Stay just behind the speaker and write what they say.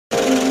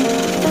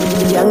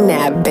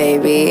that,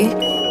 baby.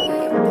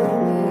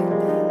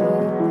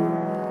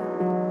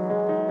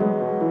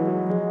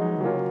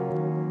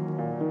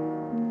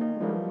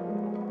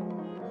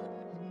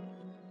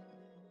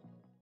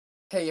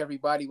 Hey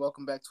everybody,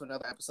 welcome back to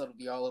another episode of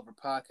the All Over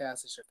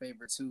Podcast. It's your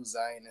favorite two,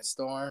 Zion and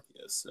Storm.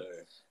 Yes,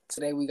 sir.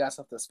 Today we got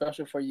something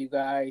special for you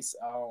guys.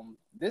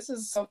 This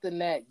is something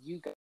that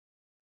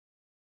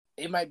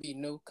it might be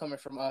new coming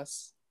from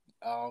us,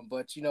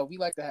 but you know we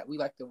like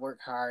to work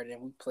hard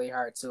and we play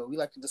hard too. We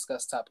like to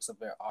discuss topics of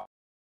their own.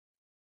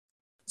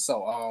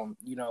 So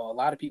you know, a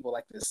lot of people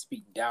like to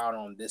speak down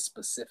on this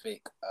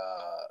specific,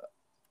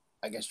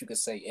 I guess you could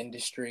say,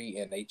 industry,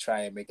 and they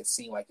try and make it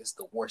seem like it's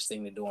the worst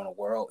thing to do in the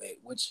world,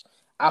 which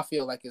I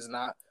feel like it's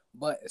not.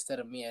 But instead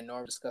of me and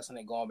Norm discussing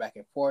it, going back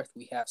and forth,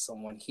 we have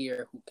someone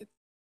here who could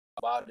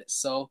talk about it.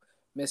 So,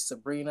 Miss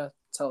Sabrina,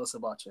 tell us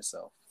about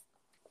yourself.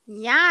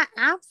 Yeah,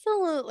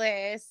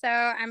 absolutely. So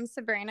I'm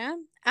Sabrina.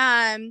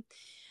 I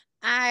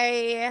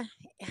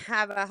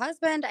have a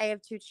husband. I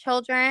have two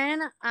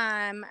children.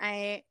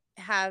 I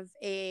have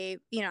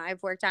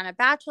I've worked on a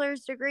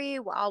bachelor's degree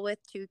while with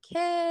two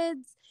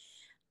kids.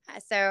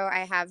 So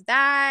I have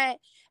that.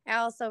 I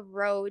also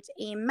wrote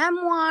a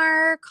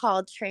memoir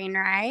called Train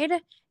Ride,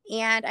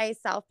 and I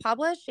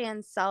self-published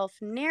and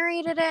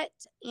self-narrated it,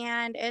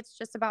 and it's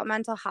just about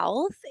mental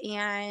health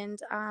and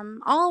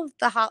all of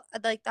the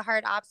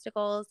hard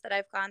obstacles that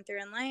I've gone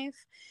through in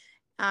life,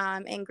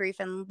 and grief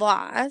and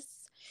loss.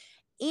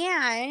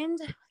 And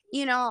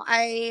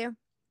I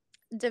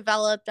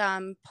developed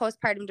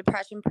postpartum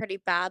depression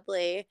pretty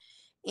badly,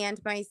 and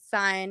my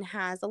son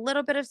has a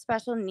little bit of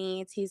special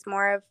needs. He's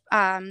more of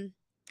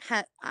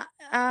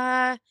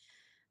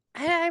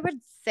I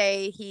would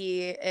say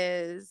he's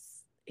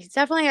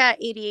definitely got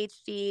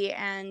ADHD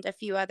and a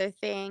few other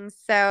things.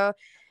 So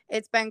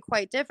it's been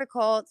quite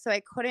difficult. So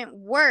I couldn't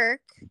work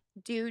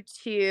due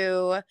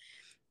to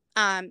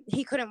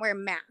he couldn't wear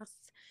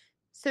masks.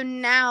 So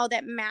now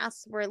that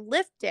masks were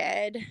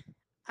lifted,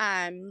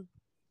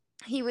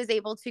 he was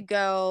able to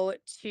go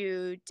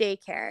to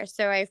daycare.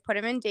 So I've put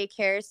him in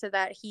daycare so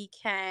that he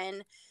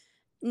can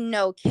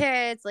know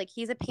kids. Like,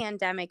 he's a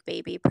pandemic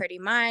baby pretty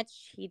much.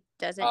 He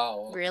doesn't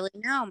really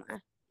know.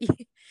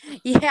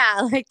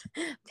 Yeah, like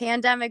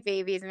pandemic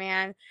babies,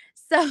 man.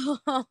 So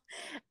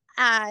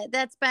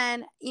that's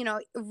been,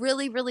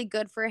 really, really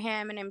good for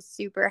him, and I'm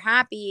super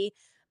happy.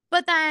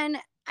 But then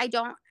I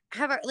don't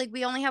have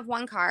we only have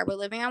one car. We're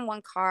living on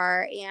one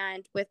car,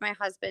 and with my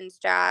husband's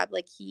job,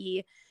 like,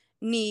 he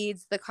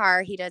needs the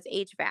car. He does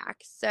HVAC.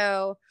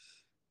 So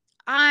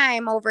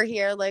I'm over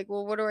here like,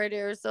 well, what do I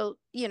do? So,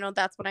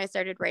 that's when I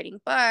started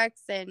writing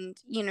books and,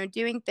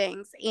 doing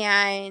things.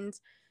 And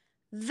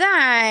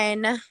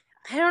then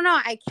I don't know.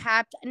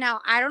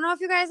 Now, I don't know if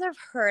you guys have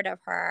heard of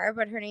her,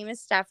 but her name is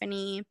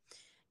Stephanie,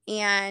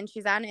 and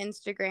she's on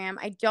Instagram.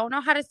 I don't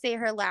know how to say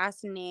her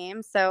last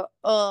name. So,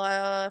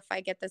 if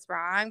I get this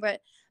wrong,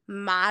 but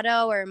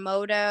Moto.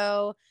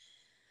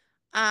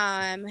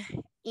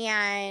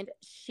 And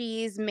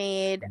she's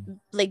made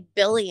like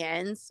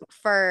billions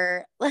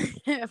for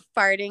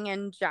farting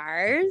in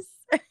jars.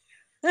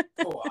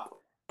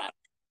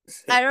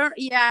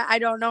 I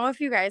don't know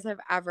if you guys have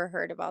ever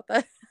heard about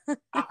this.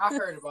 I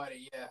heard about it,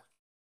 yeah.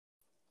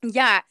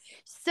 Yeah.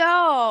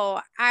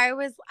 So I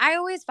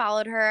always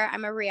followed her.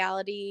 I'm a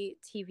reality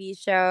TV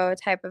show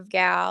type of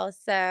gal.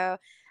 So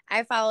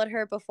I followed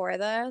her before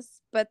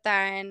this, but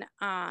then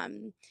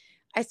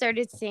I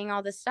started seeing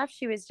all the stuff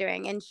she was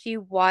doing, and she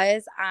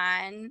was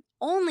on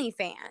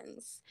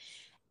OnlyFans.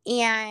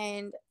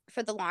 And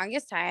for the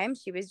longest time,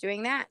 she was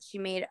doing that. She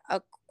made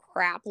a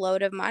crap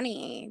load of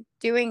money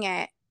doing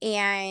it.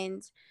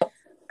 And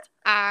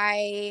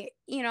I,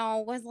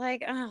 was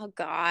like, oh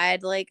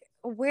God, like,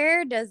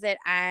 where does it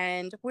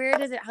end? Where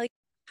does it, like,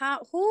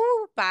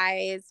 who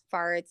buys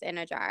farts in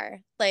a jar?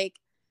 Like,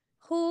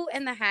 who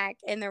in the heck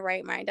in their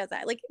right mind does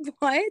that? Like,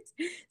 what?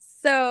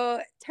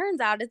 So turns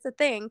out it's a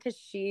thing because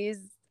she's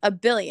a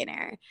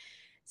billionaire.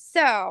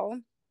 So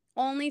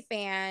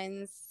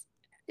OnlyFans,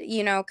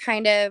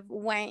 kind of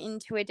went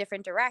into a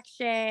different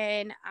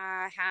direction,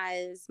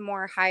 has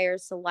more higher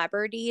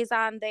celebrities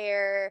on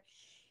there.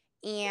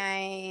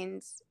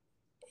 And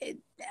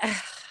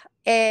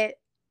it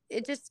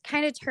just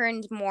kind of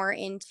turned more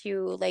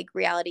into like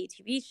reality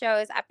TV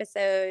shows,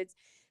 episodes,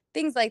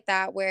 things like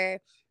that, where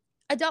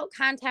adult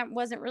content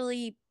wasn't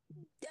really,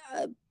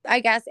 I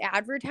guess,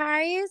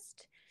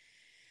 advertised.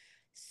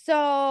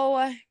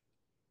 So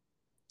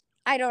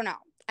I don't know.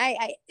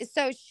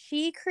 So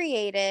she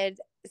created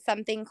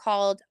something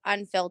called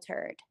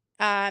Unfiltered.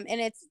 And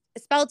it's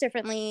spelled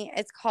differently.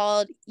 It's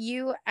called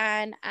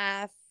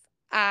UNFILTRD.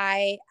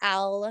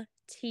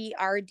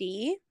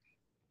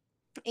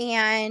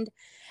 And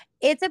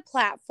it's a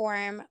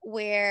platform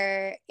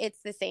where it's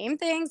the same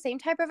thing, same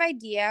type of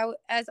idea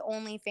as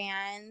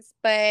OnlyFans,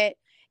 but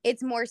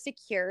it's more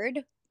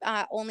secured.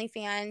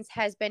 OnlyFans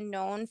has been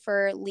known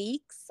for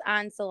leaks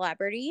on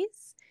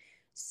celebrities,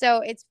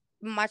 so it's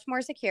much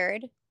more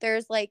secured.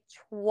 There's like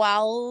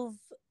 12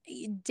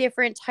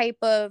 different type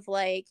of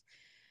like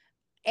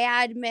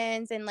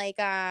admins and like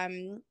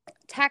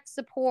tech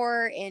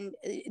support, and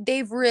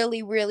they've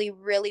really really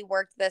really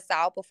worked this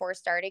out before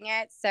starting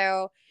it.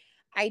 So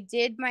I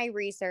did my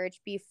research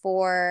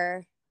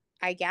before,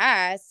 I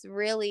guess,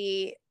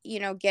 really,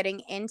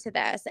 getting into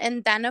this.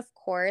 And then of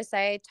course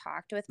I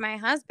talked with my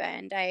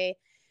husband. I,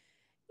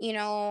 you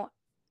know,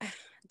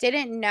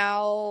 didn't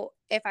know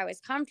if I was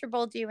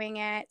comfortable doing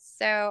it.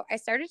 So I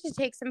started to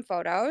take some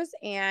photos,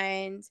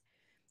 and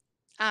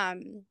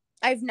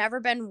I've never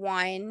been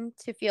one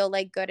to feel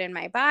like good in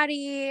my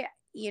body.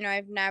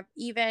 I've never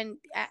even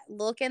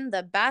looking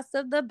the best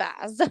of the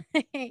best.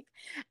 Like,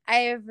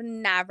 I've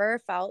never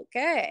felt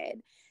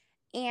good.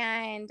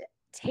 And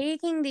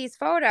taking these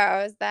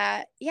photos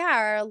that, yeah,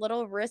 are a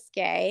little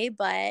risque,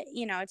 but,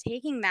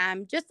 taking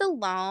them just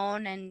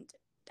alone and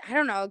I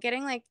don't know,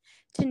 getting like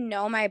to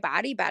know my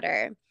body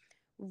better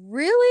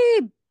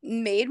really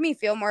made me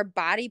feel more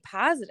body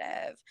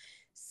positive.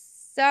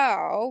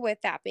 So, with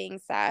that being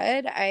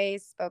said, I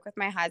spoke with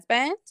my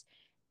husband,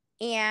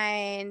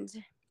 and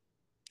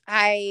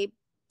I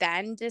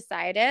then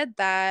decided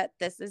that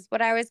this is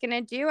what I was going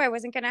to do. I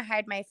wasn't going to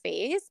hide my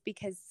face,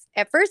 because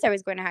at first I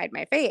was going to hide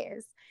my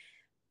face,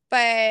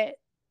 but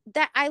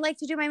that I like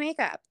to do my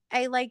makeup.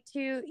 I like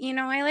to,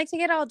 I like to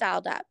get all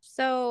dolled up.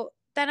 So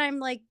then I'm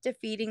like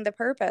defeating the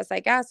purpose, I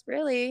guess,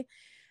 really.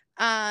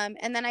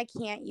 And then I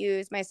can't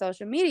use my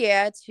social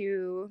media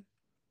to,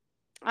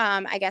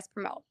 I guess,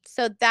 promote.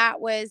 So that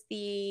was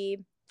the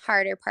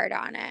harder part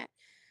on it.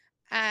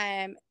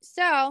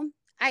 So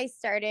I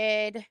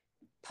started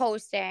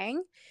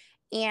posting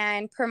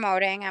and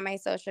promoting on my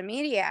social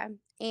media,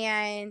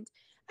 and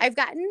I've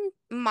gotten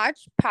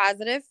much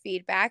positive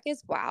feedback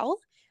as well.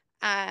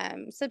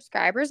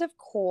 Subscribers, of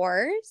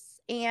course.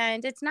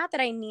 And it's not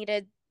that I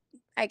needed,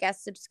 I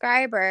guess,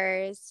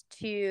 subscribers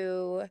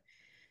to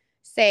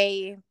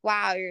say,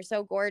 wow, you're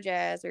so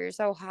gorgeous, or you're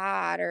so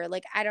hot, or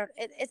like,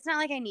 it's not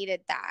like I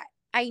needed that.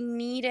 I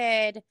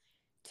needed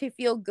to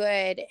feel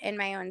good in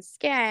my own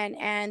skin.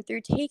 And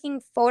through taking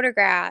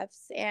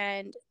photographs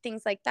and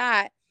things like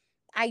that,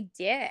 I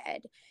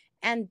did.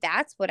 And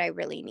that's what I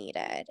really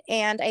needed.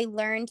 And I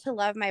learned to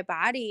love my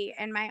body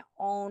in my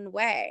own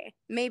way,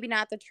 maybe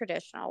not the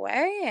traditional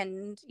way.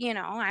 And,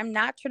 I'm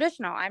not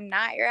traditional. I'm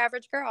not your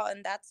average girl,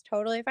 and that's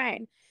totally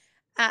fine.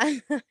 Uh,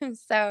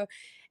 so,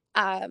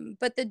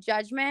 but the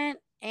judgment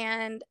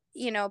and,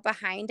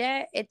 behind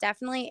it, it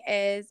definitely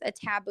is a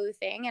taboo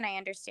thing. And I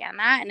understand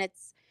that. And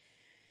it's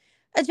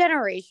a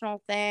generational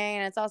thing.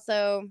 And it's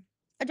also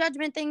a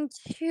judgment thing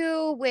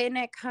too, when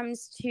it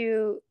comes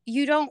to,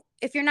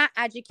 if you're not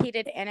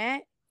educated in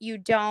it,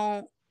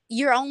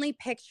 you're only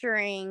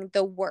picturing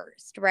the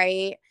worst,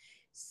 right?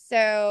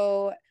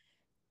 So,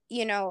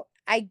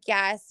 I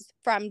guess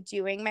from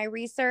doing my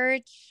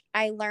research,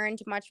 I learned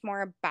much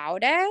more about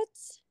it,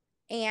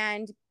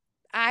 and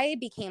I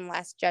became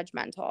less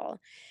judgmental.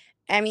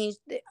 I mean,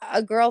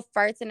 a girl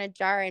farts in a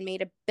jar and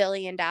made $1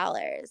 billion.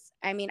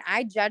 I mean,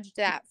 I judged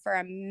that for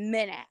a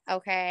minute,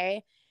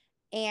 okay?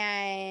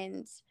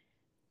 And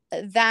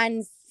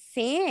then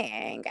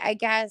seeing, I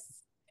guess,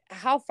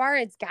 how far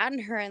it's gotten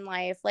her in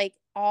life, like,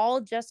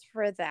 all just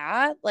for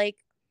that, like,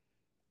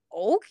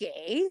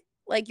 okay.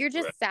 Like, you're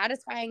Right. just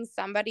satisfying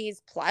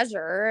somebody's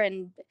pleasure,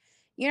 and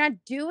you're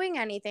not doing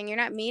anything. You're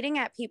not meeting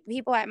at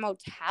people at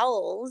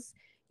motels.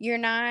 You're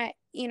not,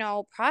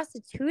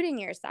 prostituting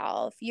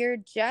yourself. You're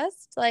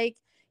just like,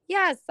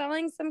 yeah,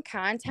 selling some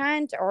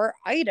content or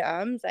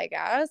items, I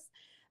guess,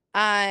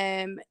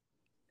 um,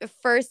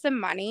 for some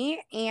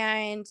money,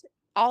 and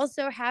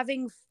also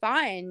having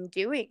fun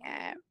doing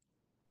it.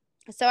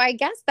 So I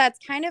guess that's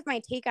kind of my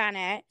take on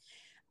it.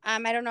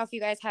 I don't know if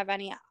you guys have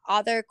any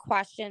other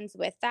questions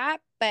with that,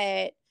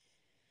 but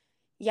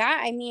yeah,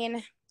 I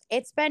mean,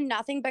 it's been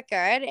nothing but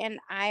good, and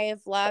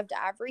I've loved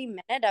every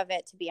minute of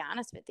it, to be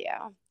honest with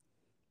you.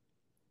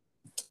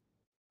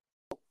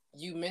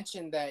 You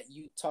mentioned that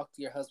you talked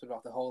to your husband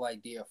about the whole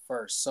idea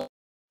first. So,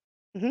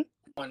 Mhm.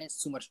 on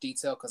too much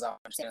detail, because I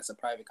understand it's a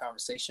private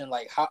conversation.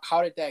 Like,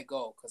 how did that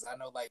go? Because I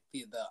know, like,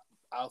 the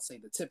I'll say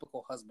the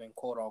typical husband,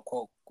 quote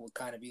unquote, would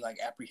kind of be like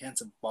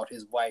apprehensive about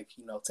his wife,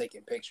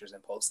 taking pictures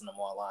and posting them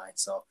online.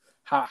 So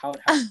how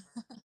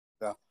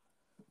go?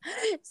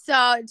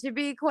 So, to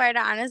be quite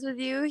honest with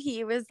you,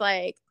 he was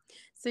like,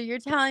 so you're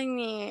telling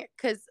me,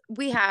 because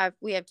we have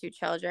two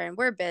children,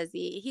 we're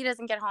busy, he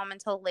doesn't get home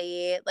until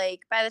late,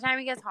 like by the time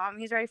he gets home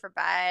he's ready for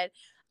bed.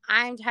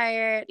 I'm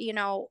tired,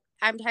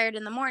 I'm tired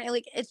in the morning,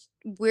 like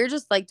we're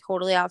just like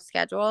totally off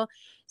schedule.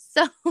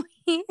 So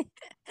he,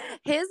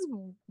 his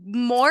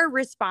more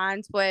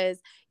response was,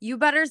 you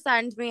better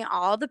send me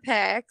all the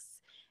pics,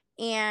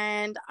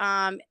 and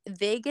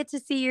they get to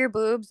see your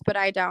boobs but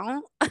I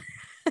don't.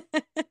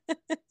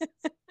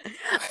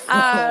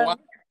 Wow.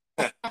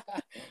 um,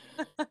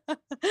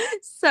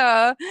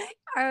 so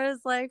I was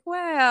like,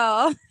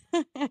 well,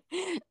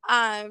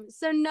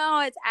 so no,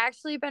 it's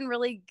actually been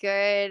really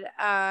good.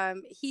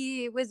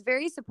 He was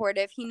very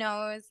supportive. He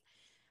knows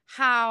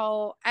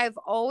how I've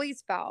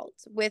always felt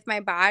with my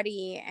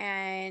body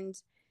and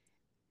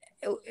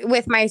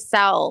with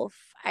myself.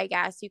 I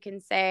guess you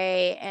can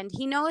say. And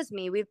he knows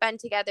me. We've been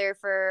together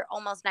for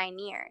almost 9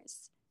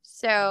 years.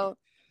 So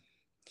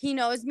he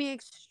knows me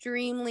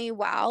extremely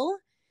well,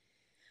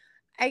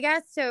 I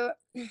guess. So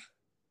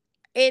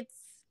it's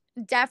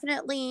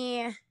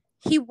definitely,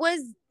 he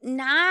was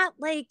not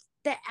like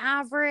the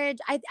average.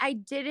 I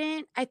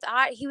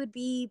thought he would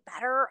be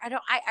better.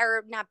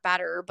 Or not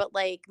better, but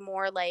like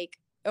more like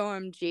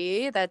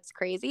OMG, that's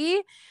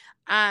crazy.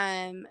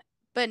 Um,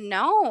 but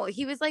no,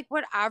 he was like,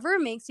 whatever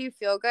makes you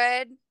feel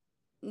good,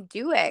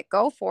 do it,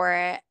 go for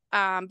it.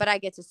 But I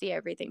get to see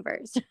everything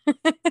first.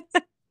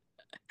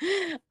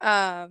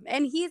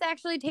 And he's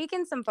actually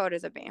taken some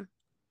photos of me.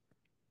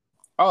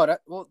 Oh,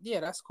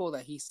 that's cool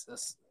that he's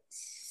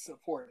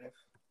supportive.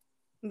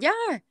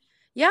 Yeah.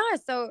 Yeah.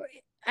 So,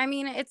 I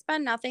mean, it's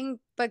been nothing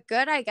but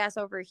good, I guess,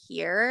 over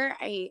here.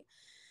 I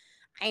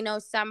know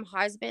some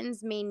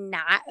husbands may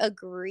not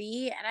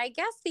agree. And I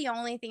guess the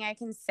only thing I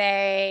can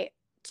say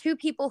to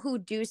people who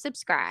do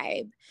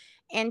subscribe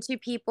and to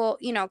people,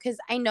 because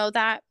I know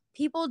that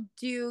people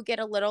do get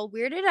a little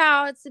weirded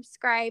out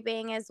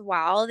subscribing as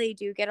well. They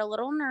do get a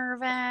little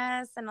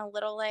nervous and a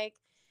little like,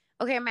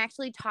 okay, I'm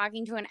actually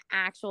talking to an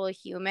actual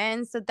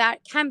human. So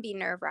that can be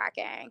nerve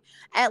wracking.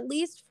 At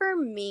least for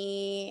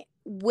me,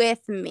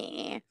 with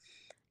me,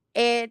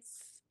 I'm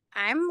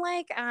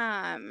like,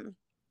 I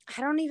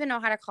don't even know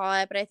how to call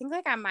it, but I think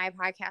like on my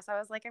podcast, I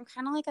was like, I'm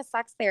kind of like a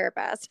sex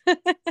therapist.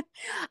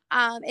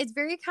 It's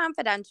very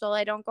confidential.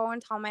 I don't go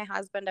and tell my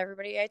husband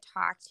everybody I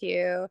talk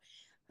to.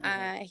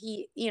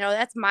 He,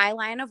 that's my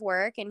line of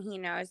work and he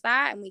knows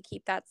that, and we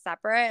keep that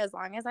separate. As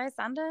long as I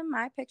send him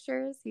my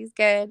pictures, he's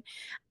good.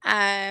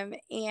 And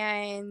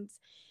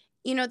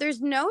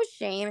there's no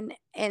shame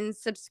in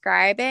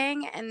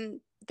subscribing, and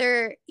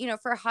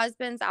for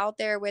husbands out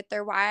there with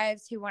their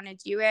wives who want to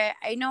do it.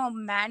 I know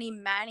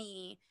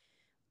many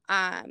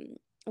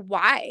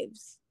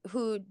wives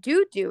who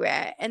do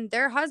it, and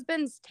their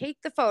husbands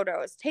take the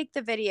photos, take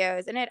the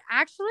videos, and it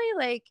actually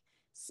like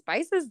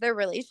spices their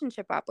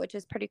relationship up, which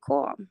is pretty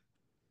cool.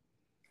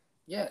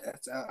 Yeah,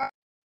 that's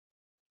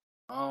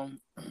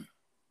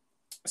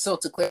so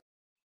to clarify,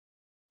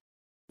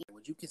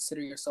 would you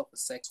consider yourself a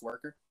sex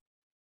worker?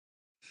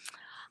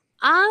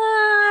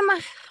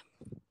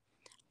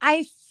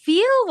 I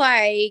feel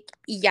like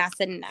yes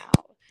and no.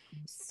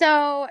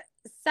 So,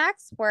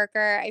 sex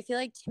worker, I feel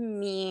like to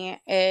me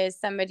is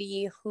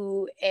somebody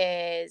who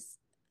is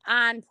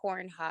on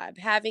Pornhub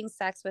having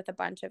sex with a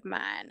bunch of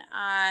men.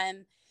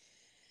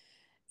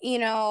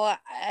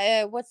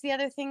 What's the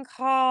other thing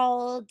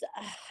called?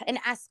 An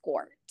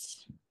escort.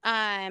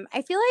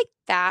 I feel like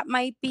that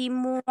might be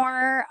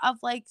more of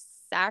like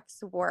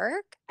sex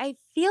work. I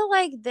feel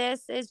like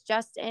this is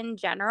just in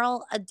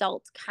general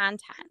adult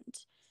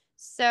content.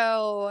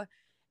 So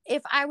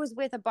if I was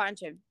with a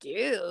bunch of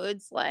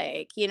dudes,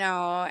 like,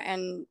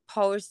 and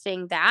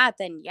posting that,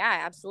 then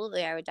yeah,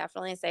 absolutely. I would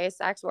definitely say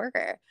sex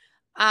worker.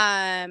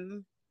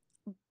 But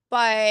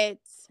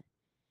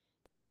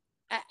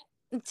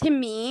to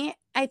me,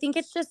 I think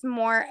it's just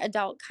more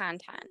adult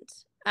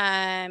content.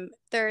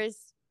 There's,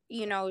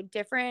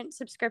 different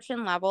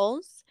subscription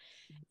levels.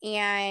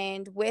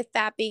 And with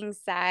that being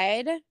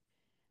said,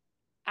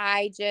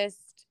 I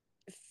just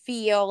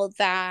feel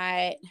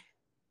that,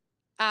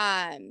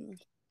 I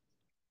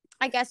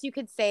guess you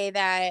could say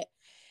that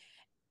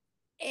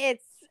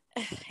it's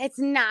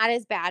not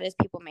as bad as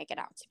people make it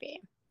out to be.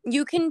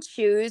 You can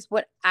choose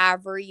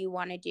whatever you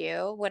want to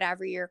do,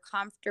 whatever you're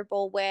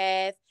comfortable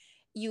with.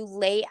 You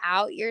lay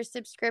out your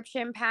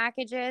subscription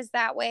packages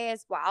that way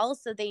as well,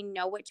 so they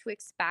know what to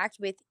expect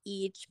with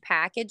each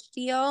package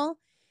deal.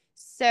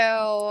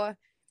 So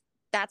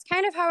that's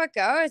kind of how it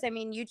goes. I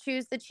mean, you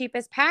choose the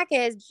cheapest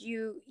package,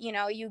 you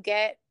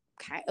get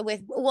at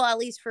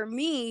least for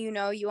me,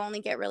 you only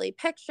get really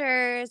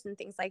pictures and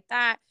things like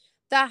that.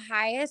 The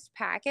highest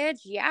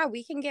package, yeah,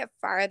 we can get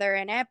farther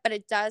in it, but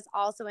it does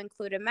also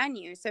include a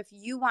menu. So if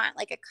you want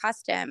like a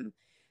custom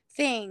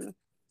thing,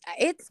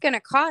 it's going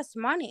to cost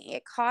money.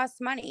 It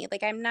costs money.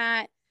 Like I'm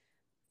not,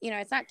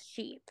 it's not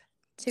cheap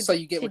So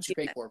you get what you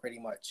do pay it. for, pretty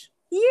much.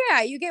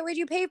 Yeah, you get what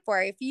you pay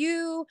for. If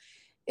you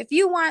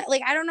want,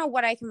 like, I don't know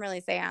what I can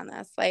really say on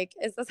this. Like,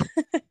 is this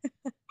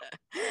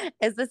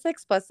is this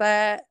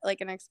explicit?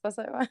 Like an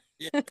explicit one?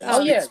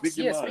 Oh yeah, speak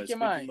your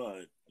mind.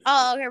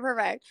 Oh, okay,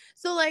 perfect.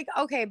 So like,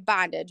 okay,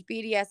 bondage,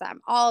 BDSM,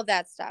 all of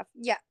that stuff.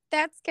 Yeah,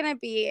 that's gonna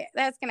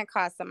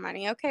cost some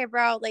money. Okay,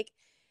 bro. Like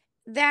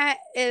that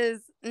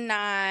is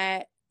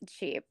not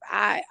cheap.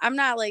 I'm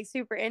not like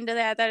super into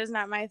that. That is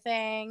not my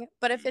thing.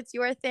 But if it's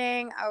your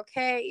thing,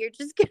 okay, you're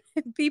just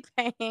gonna be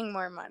paying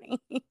more money.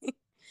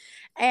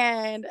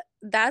 And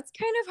that's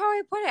kind of how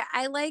I put it.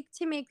 I like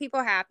to make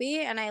people happy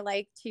and I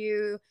like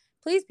to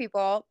please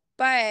people,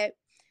 but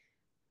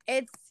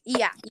you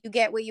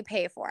get what you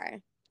pay for.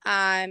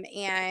 And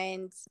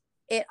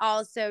it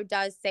also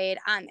does say it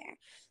on there.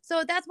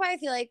 So that's why I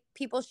feel like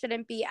people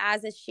shouldn't be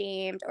as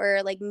ashamed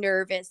or like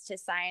nervous to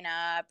sign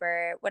up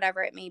or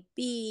whatever it may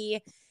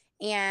be.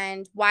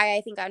 And why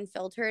I think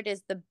Unfiltered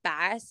is the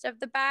best of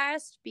the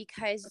best,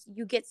 because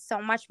you get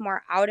so much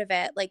more out of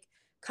it. Like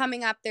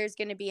coming up, there's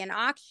going to be an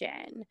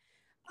auction.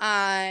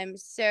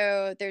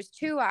 So there's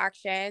 2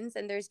 auctions,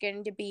 and there's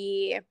going to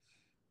be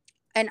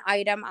an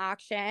item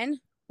auction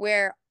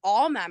where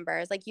all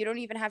members, like you don't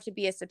even have to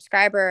be a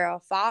subscriber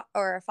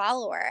or a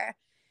follower.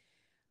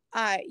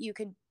 You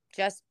could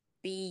just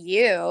be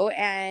you,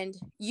 and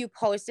you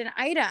post an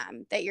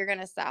item that you're going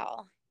to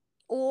sell.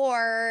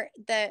 Or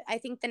I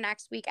think the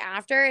next week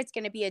after, it's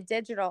going to be a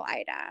digital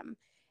item.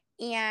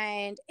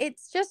 And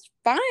it's just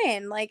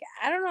fun. Like,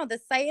 I don't know, the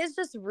site is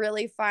just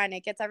really fun.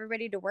 It gets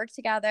everybody to work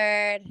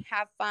together,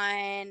 have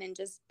fun, and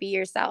just be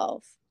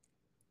yourself.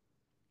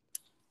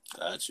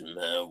 Gotcha,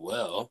 man.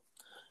 Well,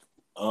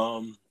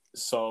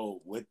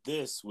 so with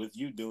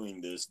you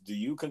doing this, do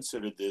you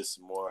consider this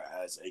more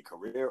as a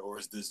career, or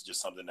is this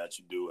just something that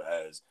you do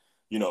as,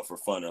 for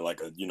fun, or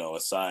like a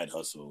side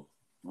hustle?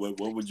 What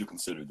would you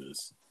consider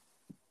this?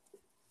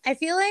 I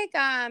feel like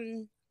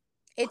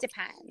it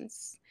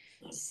depends.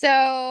 So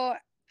I'm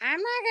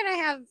not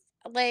gonna have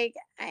like,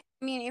 I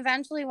mean,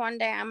 eventually one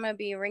day I'm gonna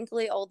be a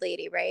wrinkly old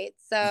lady, right?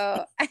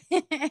 So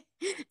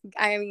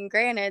I mean,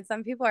 granted,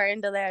 some people are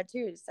into that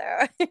too.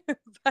 So,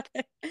 but,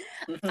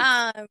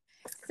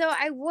 so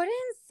I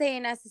wouldn't say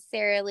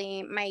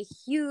necessarily my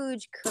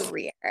huge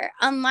career,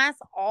 unless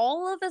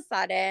all of a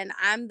sudden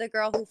I'm the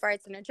girl who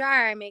farts in a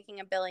jar, I'm making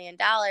 $1 billion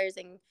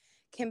and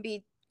can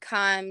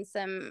become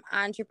some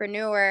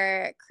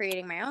entrepreneur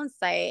creating my own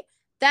site.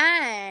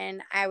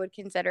 Then I would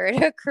consider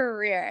it a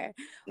career.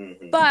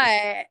 Mm-hmm.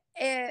 But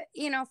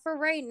for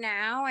right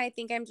now, I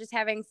think I'm just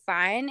having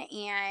fun,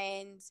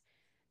 and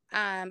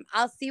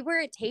I'll see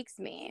where it takes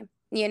me.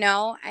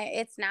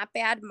 It's not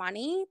bad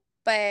money,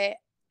 but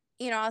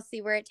I'll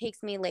see where it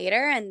takes me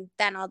later, and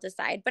then I'll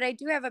decide. But I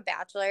do have a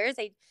bachelor's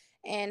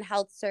in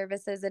health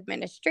services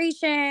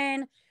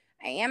administration.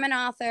 I am an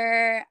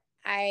author.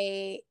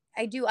 I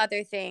do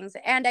other things,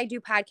 and I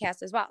do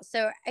podcasts as well.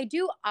 So I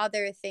do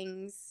other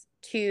things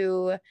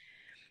to,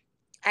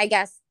 I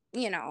guess,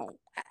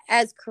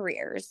 as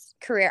career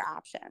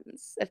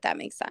options, if that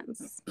makes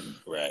sense.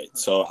 Right.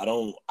 So I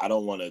don't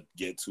want to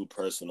get too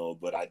personal,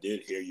 but I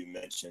did hear you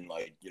mention,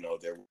 like,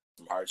 there were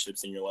some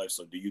hardships in your life.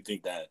 So do you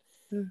think that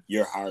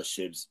your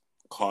hardships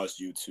caused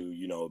you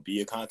to,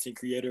 be a content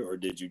creator, or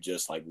did you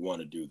just like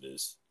want to do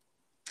this?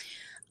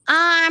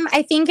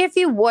 I think if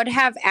you would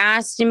have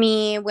asked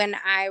me when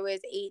I was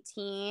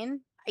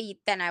 18,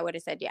 then I would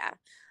have said yeah.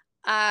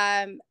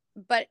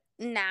 But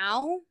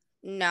now,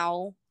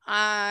 no.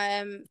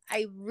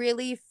 I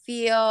really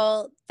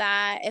feel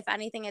that if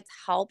anything, it's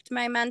helped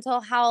my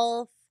mental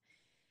health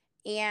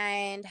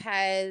and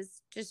has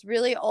just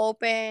really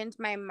opened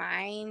my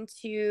mind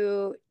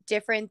to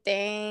different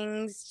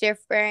things,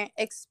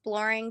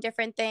 exploring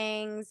different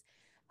things,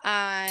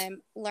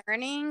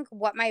 learning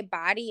what my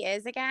body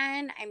is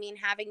again. I mean,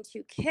 having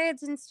 2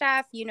 kids and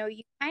stuff, you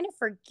kind of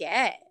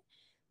forget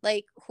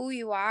like who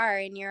you are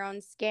in your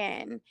own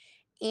skin.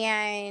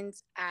 And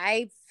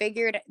I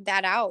figured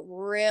that out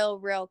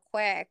real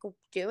quick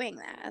doing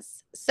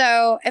this.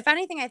 So if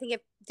anything, I think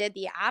it did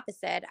the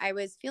opposite. I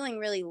was feeling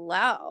really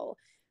low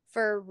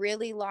for a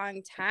really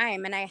long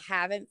time, and I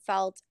haven't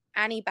felt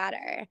any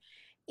better.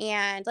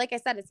 And like I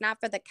said, it's not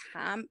for the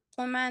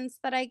compliments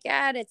that I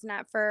get. It's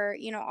not for,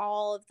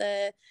 all of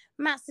the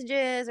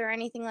messages or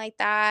anything like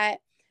that.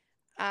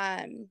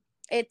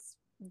 It's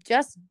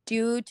just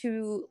due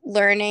to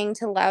learning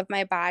to love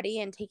my body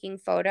and taking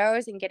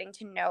photos and getting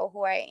to know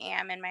who I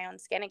am in my own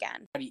skin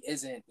again. Body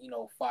isn't,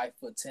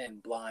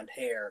 5'10", blonde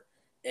hair,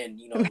 and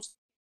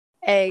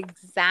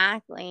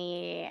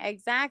Exactly.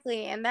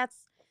 And that's,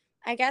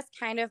 I guess,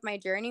 kind of my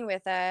journey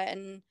with it.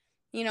 And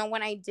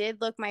when I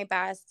did look my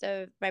best,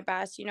 I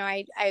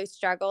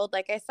struggled,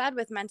 like I said,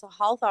 with mental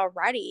health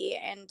already,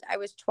 and I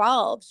was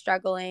 12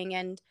 struggling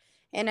and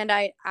in and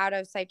out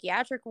of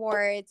psychiatric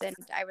wards, and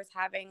I was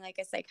having like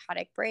a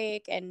psychotic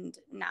break and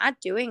not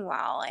doing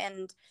well.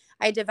 And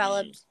I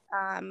developed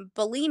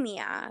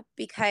bulimia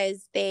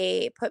because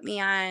they put me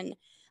on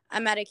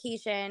a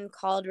medication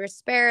called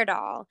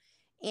risperidol,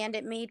 and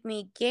it made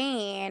me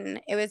gain,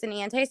 it was an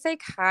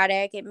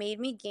antipsychotic. It made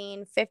me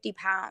gain 50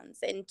 pounds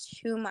in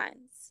 2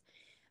 months.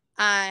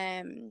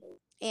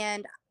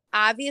 And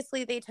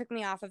obviously they took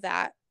me off of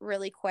that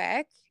really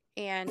quick,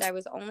 and I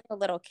was only a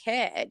little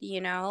kid,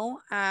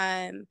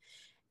 and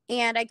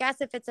I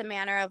guess if it's a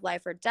matter of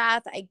life or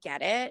death, I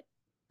get it,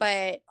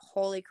 but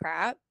holy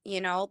crap,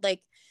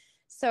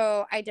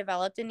 so I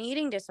developed an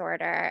eating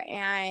disorder,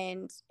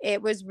 and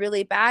it was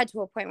really bad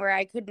to a point where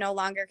I could no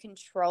longer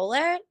control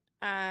it.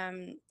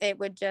 It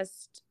would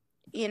just,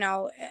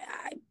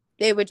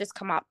 it would just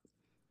come up.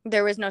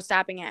 There was no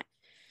stopping it.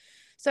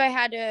 So I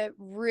had to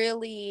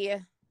really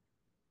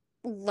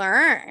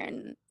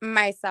learn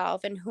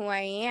myself and who I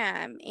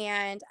am.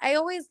 And I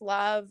always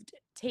loved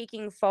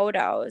taking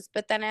photos,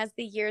 but then as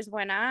the years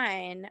went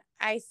on,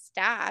 I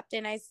stopped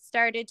and I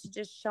started to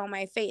just show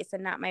my face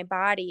and not my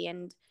body.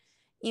 And,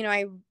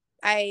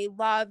 I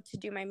love to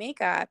do my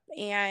makeup,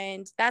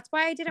 and that's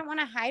why I didn't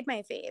want to hide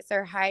my face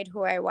or hide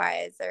who I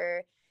was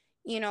or,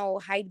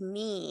 hide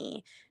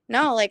me.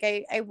 no, like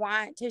I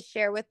want to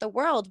share with the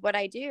world what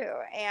I do,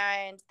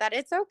 and that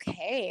it's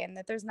okay, and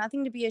that there's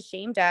nothing to be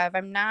ashamed of.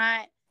 I'm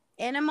not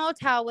in a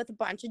motel with a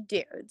bunch of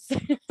dudes.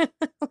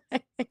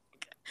 Like,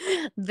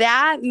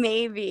 that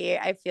maybe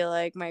I feel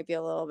like might be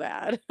a little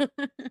bad.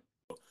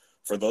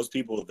 For those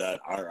people that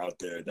are out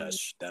there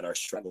that are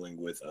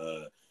struggling with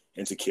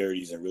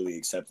insecurities and really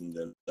accepting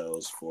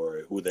themselves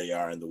for who they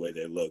are and the way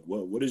they look,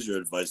 what is your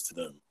advice to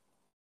them?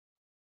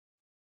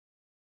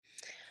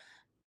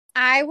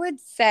 I would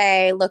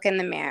say look in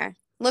the mirror.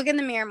 Look in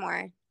the mirror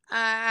more.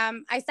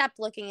 I stopped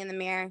looking in the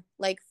mirror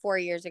like 4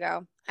 years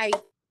ago. I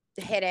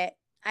hit it.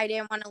 I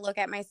didn't want to look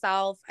at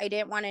myself. I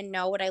didn't want to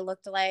know what I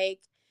looked like.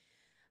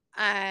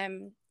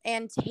 And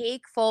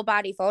take full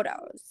body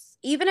photos.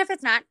 Even if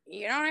it's not,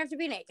 you don't have to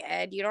be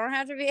naked. You don't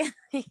have to be,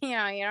 you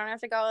don't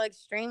have to go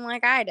extreme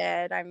like I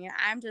did. I mean,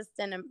 I'm just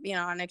an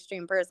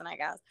extreme person, I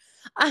guess.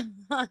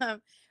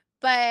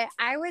 But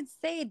I would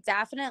say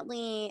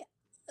definitely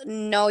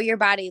know your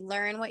body,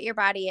 learn what your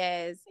body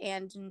is,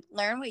 and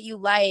learn what you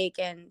like,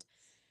 and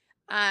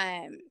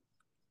um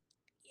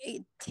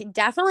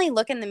definitely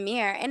look in the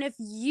mirror. And if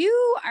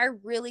you are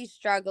really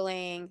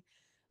struggling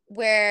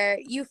where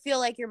you feel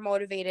like you're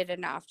motivated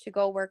enough to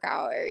go work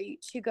out or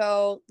to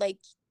go like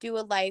do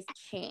a life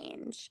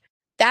change,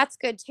 that's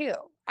good too.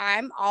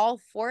 I'm all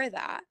for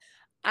that.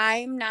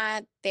 I'm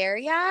not there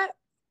yet.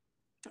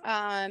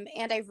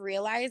 And I've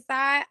realized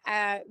that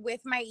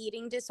with my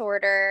eating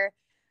disorder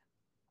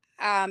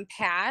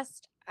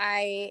past,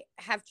 I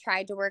have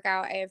tried to work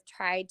out. I have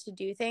tried to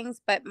do things,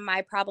 but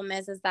my problem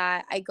is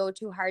that I go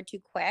too hard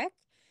too quick.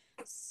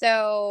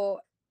 So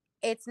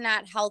it's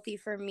not healthy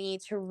for me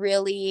to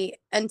really,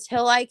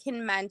 until I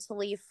can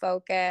mentally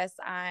focus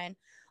on,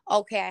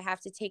 okay, I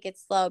have to take it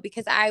slow.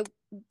 Because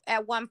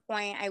at one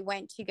point I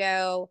went to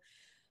go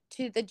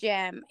to the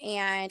gym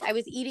and I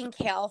was eating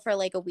kale for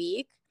like a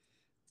week,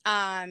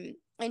 and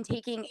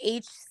taking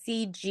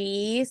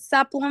HCG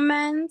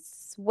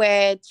supplements,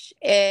 which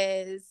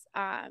is,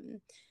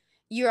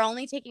 you're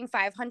only taking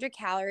 500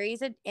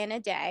 calories in a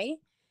day,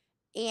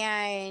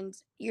 and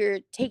you're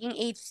taking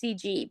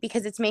HCG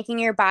because it's making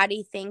your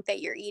body think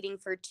that you're eating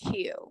for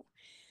two.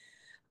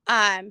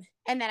 And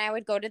then I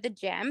would go to the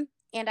gym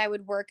and I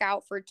would work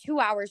out for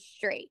 2 hours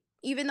straight,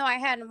 even though I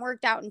hadn't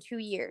worked out in 2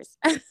 years.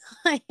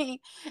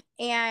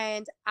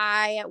 And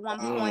I, at one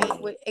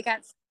point, it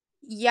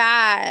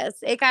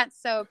got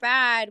so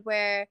bad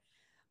where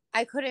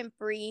I couldn't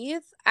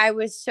breathe. I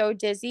was so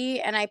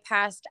dizzy and I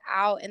passed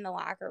out in the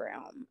locker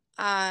room.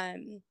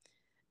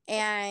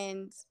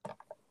 And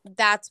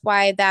that's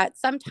why that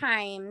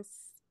sometimes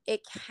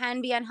it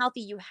can be unhealthy.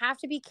 You have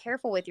to be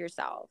careful with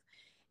yourself.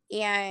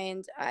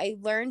 And I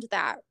learned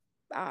that.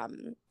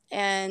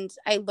 And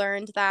I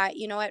learned that,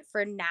 you know what,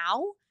 for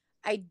now,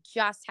 I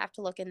just have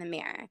to look in the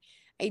mirror.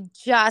 I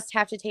just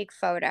have to take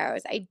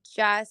photos. I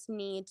just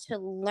need to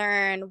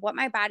learn what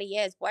my body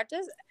is. What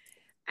do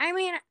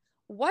I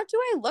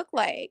look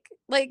like?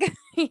 Like,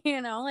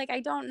 like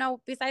I don't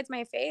know, besides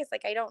my face,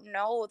 like I don't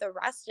know the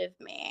rest of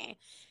me.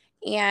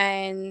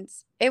 And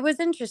it was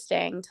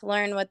interesting to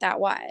learn what that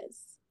was.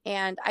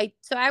 And I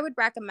would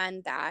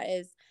recommend that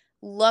is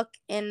look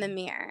in the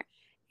mirror.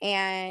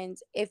 And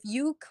if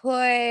you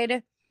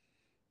could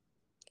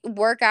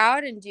work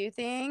out and do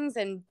things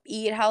and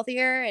eat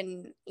healthier,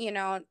 and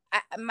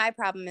my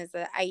problem is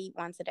that I eat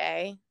once a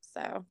day,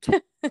 so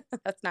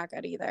that's not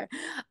good either.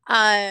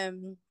 But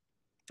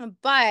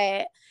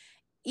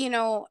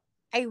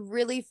I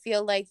really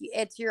feel like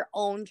it's your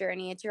own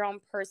journey. It's your own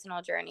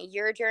personal journey.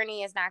 Your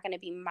journey is not going to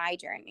be my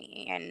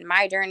journey, and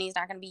my journey is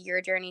not going to be your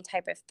journey,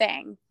 type of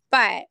thing.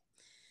 But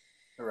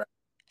Correct.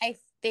 I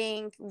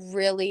think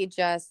really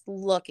just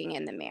looking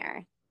in the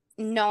mirror,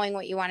 knowing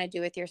what you want to do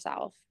with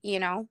yourself,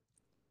 Yeah,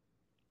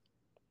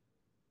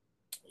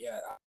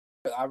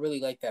 I really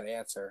like that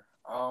answer.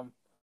 I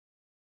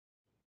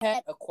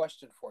had a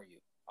question for you.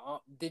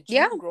 Did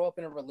you grow up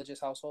in a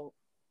religious household?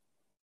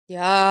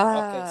 Yeah.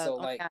 Okay,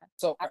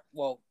 so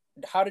well,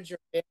 how did your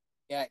family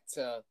react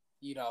to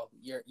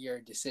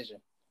your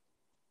decision?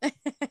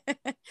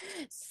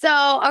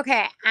 So,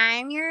 okay,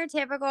 I'm your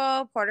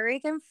typical Puerto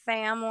Rican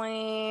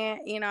family.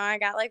 I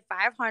got like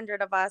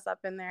 500 of us up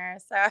in there.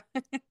 So,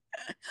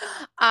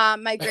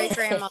 my great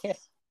grandmother,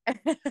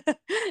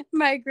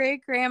 my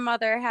great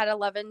grandmother had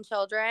 11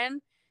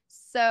 children.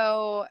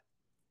 So,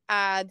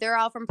 they're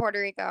all from Puerto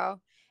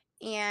Rico,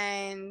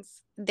 and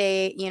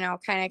they,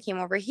 kind of came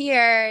over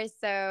here.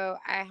 So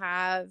I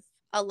have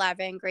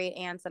 11 great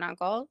aunts and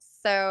uncles.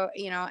 So,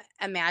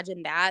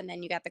 imagine that. And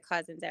then you got the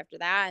cousins after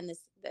that, and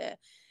the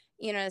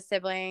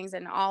siblings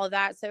and all of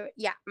that. So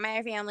yeah,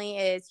 my family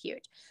is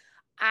huge.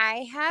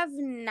 I have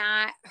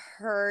not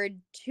heard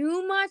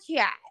too much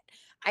yet.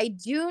 I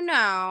do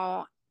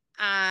know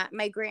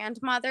my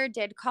grandmother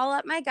did call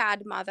up my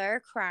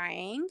godmother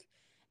crying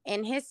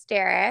in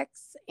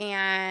hysterics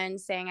and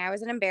saying I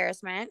was an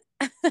embarrassment.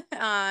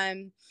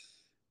 And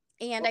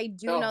I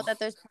do know that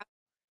there's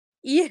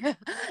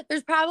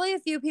probably a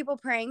few people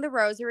praying the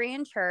rosary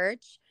in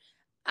church.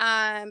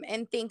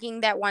 And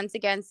thinking that once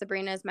again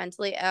Sabrina is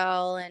mentally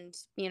ill, and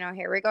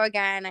here we go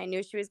again. I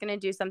knew she was going to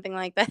do something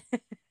like that.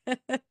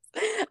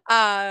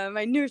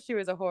 I knew she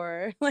was a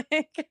whore.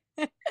 Like,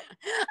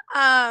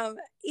 I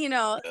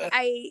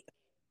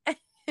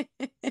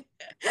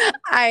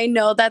I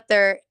know that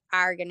there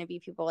are going to be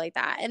people like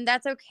that, and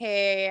that's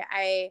okay.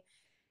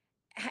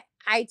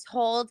 I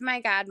told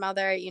my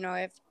godmother,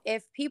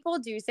 if people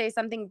do say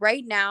something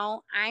right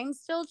now, I'm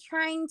still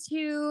trying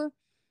to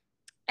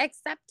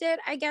accept it,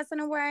 I guess, in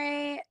a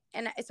way.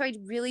 And so I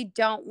really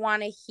don't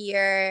want to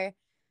hear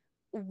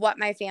what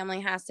my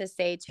family has to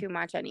say too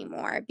much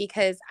anymore,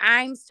 because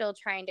I'm still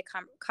trying to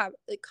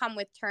come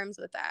with terms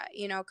with that,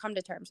 come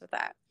to terms with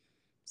that.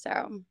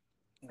 So.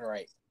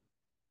 Right.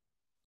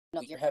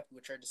 You're happy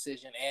with your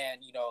decision,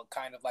 and,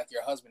 kind of like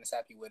your husband is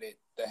happy with it.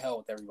 The hell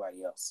with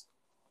everybody else.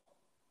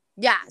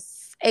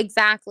 Yes,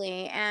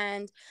 exactly.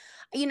 And,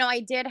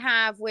 I did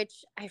have,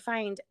 which I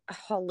find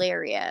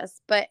hilarious,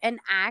 but an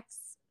ex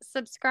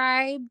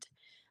subscribed.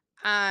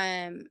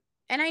 And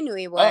I knew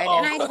he would.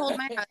 Uh-oh. And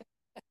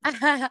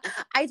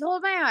I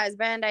told my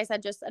husband, I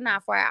said, just an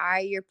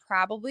FYI, you're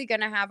probably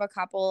going to have a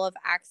couple of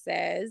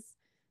exes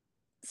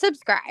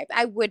subscribe.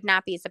 I would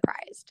not be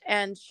surprised.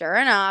 And sure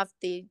enough,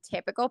 the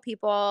typical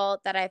people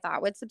that I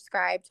thought would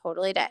subscribe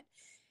totally did.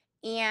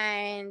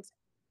 And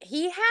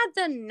he had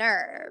the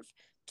nerve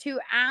to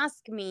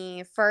ask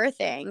me for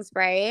things,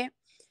 right?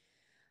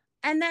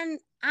 And then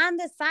on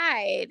the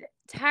side,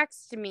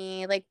 text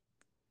me like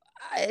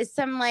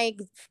some like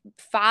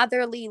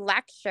fatherly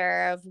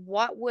lecture of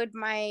what would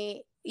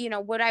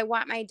would I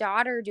want my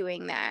daughter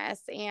doing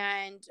this?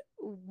 And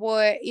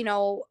what,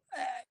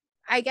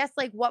 I guess,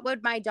 like, what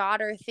would my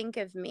daughter think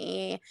of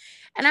me?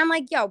 And I'm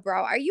like, yo,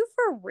 bro, are you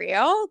for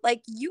real?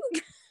 Like, you,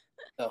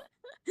 oh.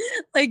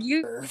 like,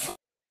 you,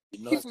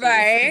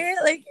 right?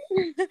 Like,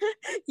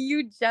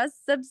 you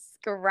just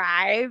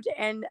subscribed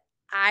and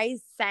I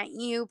sent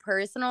you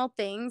personal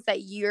things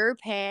that you're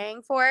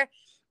paying for,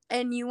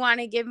 and you want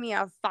to give me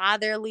a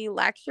fatherly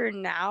lecture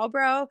now,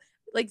 bro?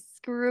 Like,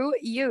 screw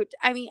you.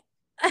 I mean,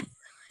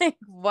 like,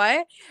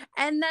 what?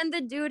 And then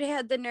the dude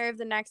had the nerve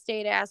the next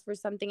day to ask for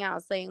something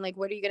else, saying, like,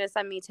 what are you going to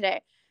send me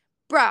today?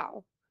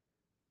 Bro,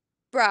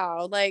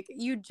 like,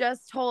 you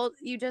just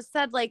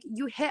said, like,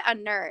 you hit a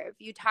nerve.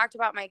 You talked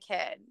about my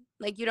kid.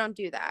 Like, you don't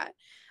do that.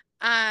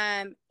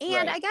 And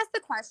right. I guess the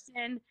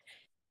question,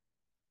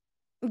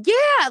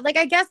 yeah, like,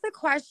 I guess the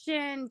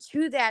question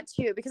to that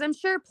too, because I'm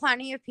sure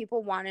plenty of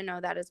people want to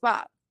know that as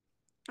well.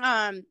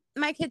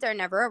 My kids are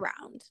never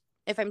around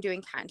if I'm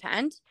doing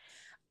content.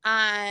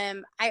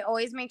 I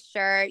always make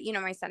sure,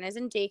 my son is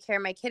in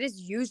daycare. My kid is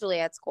usually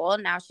at school.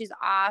 Now she's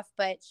off,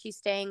 but she's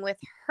staying with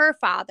her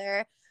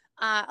father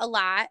a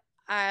lot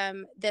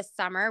this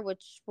summer,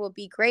 which will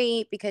be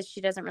great because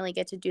she doesn't really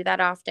get to do that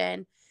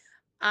often.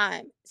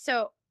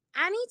 So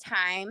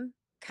anytime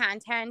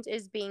content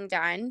is being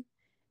done,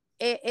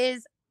 it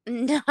is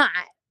not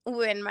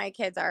when my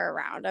kids are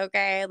around.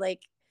 Okay.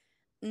 Like,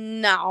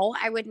 no,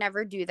 I would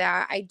never do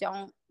that. I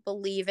don't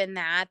believe in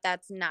that.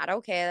 That's not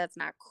okay. That's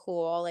not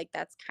cool. Like,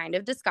 that's kind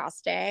of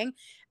disgusting.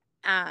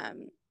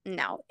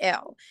 No,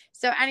 ew.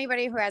 So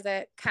anybody who has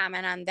a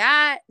comment on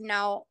that,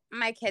 no,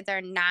 my kids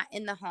are not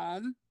in the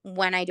home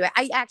when I do it.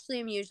 I actually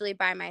am usually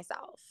by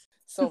myself.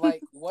 So,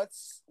 like,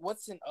 what's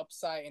an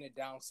upside and a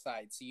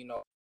downside to,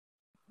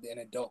 an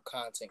adult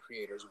content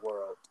creator's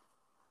world?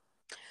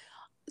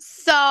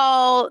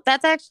 So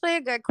that's actually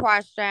a good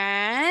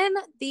question.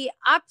 The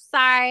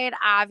upside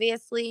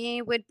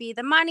obviously would be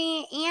the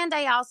money, and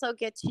I also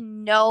get to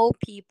know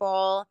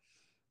people.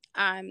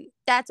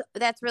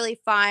 That's really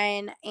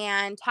fun,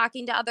 and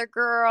talking to other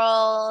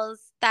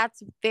girls,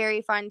 that's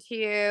very fun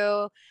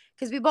too,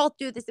 because we both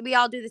do this. We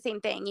all do the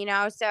same thing,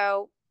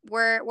 so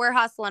we're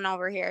hustling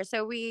over here.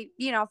 So we,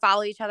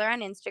 follow each other on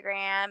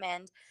Instagram,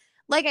 and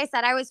like I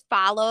said, I was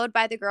followed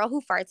by the girl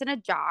who farts in a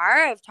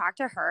jar. I've talked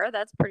to her.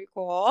 That's pretty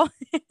cool.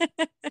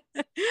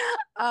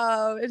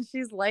 And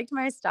she's liked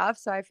my stuff,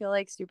 so I feel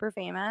like super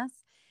famous.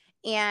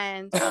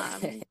 And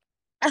and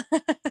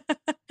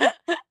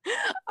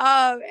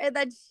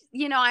then,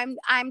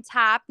 I'm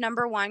top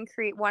number one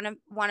one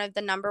of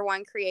the number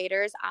one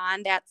creators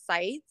on that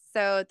site.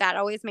 So that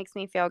always makes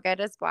me feel good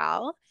as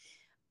well.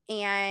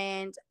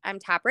 And I'm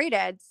top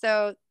rated.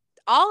 So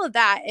all of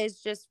that is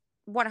just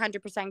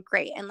 100%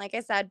 great. And like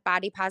I said,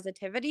 body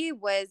positivity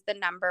was the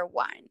number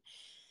one.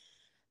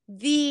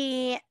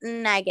 The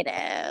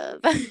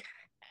negative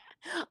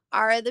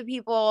are the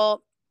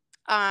people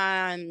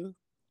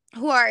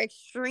who are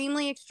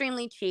extremely,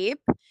 extremely cheap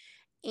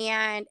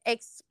and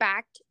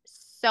expect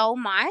so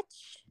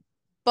much,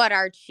 but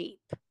are cheap.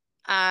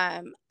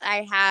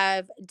 I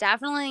have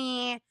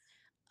definitely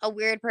a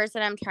weird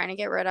person I'm trying to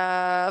get rid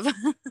of.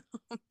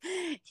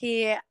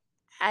 He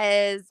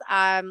is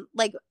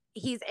like,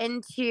 he's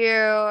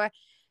into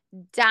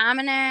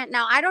dominant.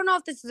 Now, I don't know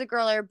if this is a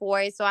girl or a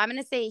boy, so I'm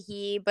gonna say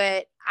he,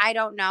 but I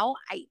don't know.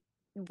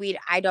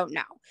 I don't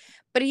know.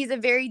 But he's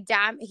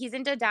he's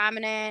into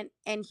dominant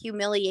and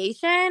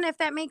humiliation, if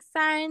that makes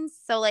sense.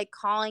 So, like,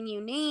 calling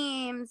you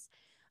names,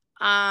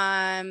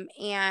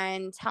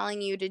 and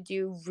telling you to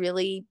do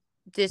really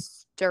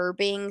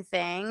disturbing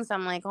things.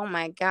 I'm like, oh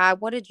my God,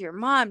 what did your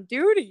mom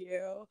do to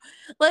you?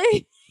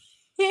 Like,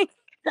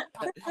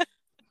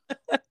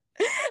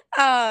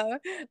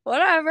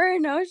 whatever,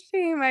 no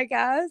shame, I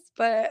guess,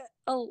 but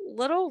a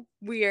little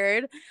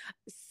weird.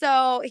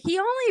 So he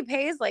only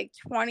pays like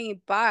 $20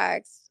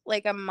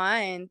 like a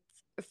month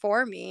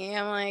for me.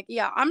 I'm like,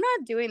 yeah, I'm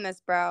not doing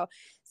this, bro.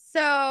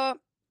 So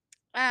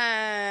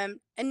and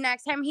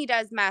next time he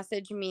does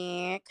message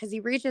me, because he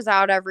reaches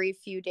out every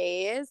few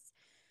days,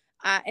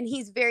 and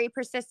he's very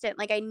persistent.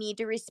 Like, I need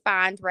to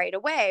respond right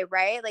away,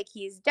 right? Like,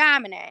 he's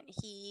dominant.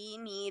 He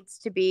needs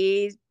to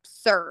be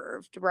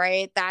served,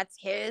 right? That's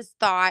his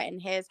thought in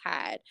his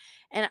head.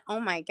 And oh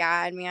my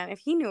God, man, if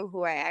he knew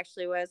who I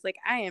actually was, like,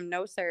 I am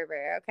no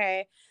server,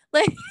 okay?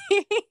 Like,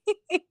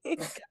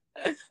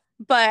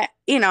 but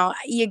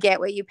you get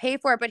what you pay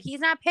for, but he's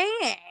not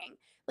paying.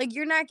 Like,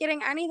 you're not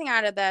getting anything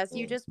out of this.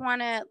 You just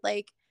want to,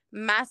 like,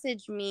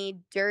 message me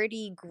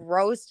dirty,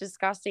 gross,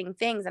 disgusting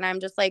things. And I'm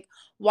just like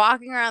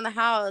walking around the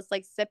house,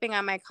 like sipping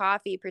on my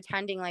coffee,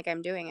 pretending like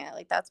I'm doing it.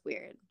 Like, that's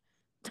weird.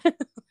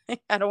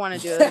 I don't want to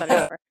do this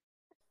anymore.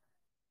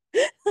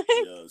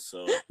 Yeah,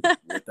 so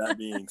with that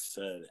being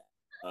said,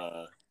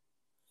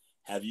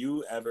 have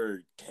you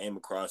ever came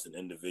across an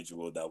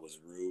individual that was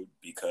rude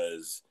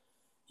because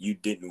you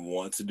didn't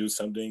want to do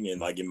something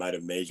and like it might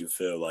have made you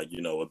feel like,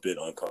 a bit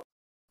uncomfortable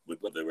with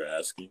what they were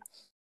asking?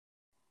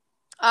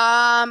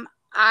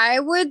 I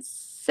would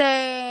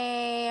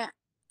say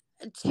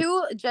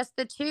just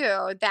the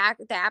two,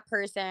 that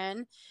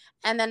person,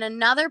 and then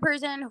another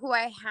person who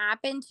I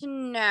happen to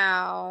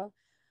know,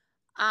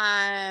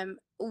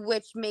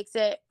 which makes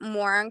it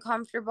more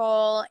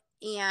uncomfortable.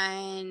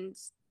 And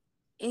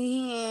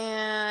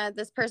yeah,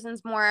 this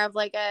person's more of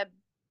like a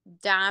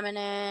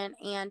dominant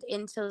and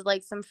into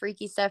like some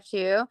freaky stuff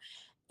too.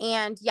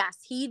 And yes,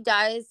 he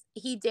did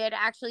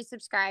actually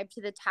subscribe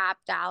to the top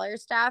dollar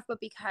stuff,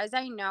 but because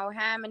I know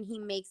him and he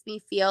makes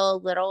me feel a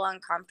little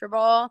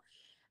uncomfortable,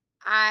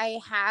 I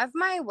have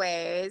my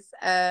ways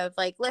of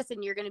like,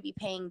 listen, you're going to be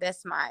paying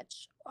this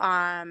much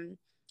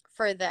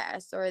for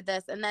this or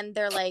this. And then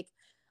they're like,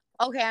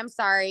 okay, I'm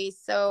sorry.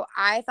 So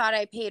I thought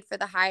I paid for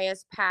the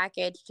highest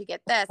package to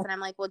get this. And I'm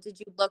like, well,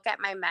 did you look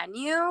at my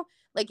menu?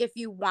 Like, if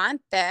you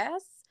want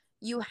this,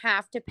 you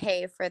have to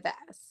pay for this.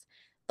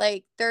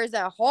 Like, there's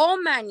a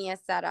whole menu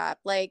set up.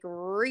 Like,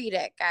 read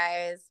it,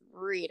 guys.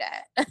 Read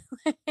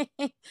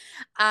it.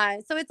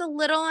 So it's a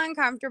little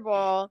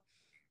uncomfortable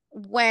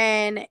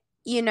when,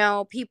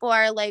 people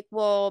are like,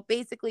 well,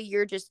 basically,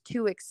 you're just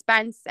too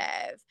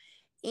expensive.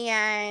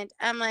 And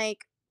I'm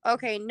like,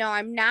 okay, no,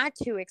 I'm not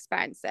too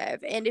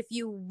expensive. And if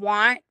you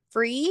want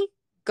free,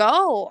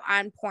 go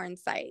on porn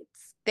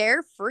sites.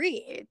 They're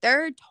free.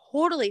 They're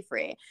totally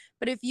free.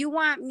 But if you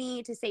want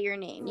me to say your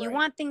name, you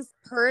want things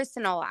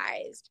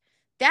personalized,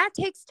 that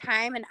takes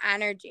time and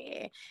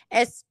energy,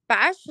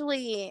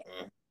 especially,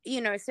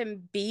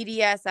 some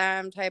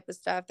BDSM type of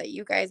stuff that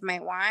you guys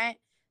might want.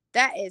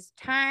 That is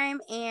time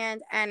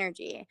and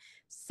energy.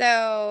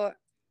 So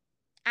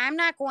I'm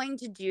not going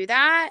to do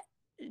that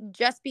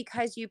just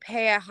because you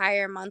pay a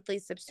higher monthly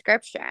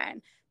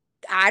subscription.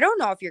 I don't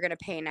know if you're going to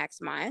pay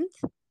next month.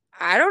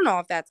 I don't know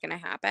if that's going to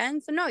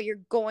happen. So no, you're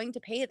going to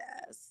pay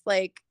this.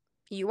 Like,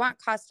 you want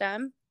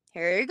custom,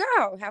 here you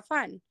go. Have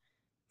fun.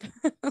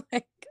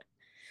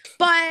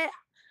 But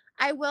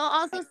I will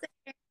also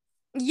say,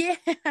 yeah,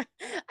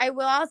 I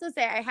will also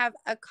say I have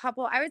a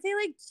couple, I would say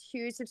like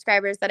 2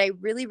 subscribers that I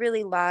really,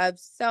 really love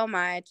so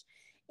much.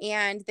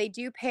 And they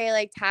do pay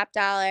like top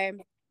dollar,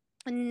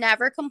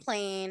 never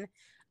complain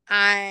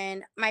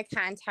on my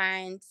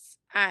content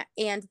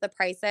and the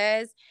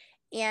prices.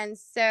 And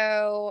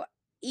so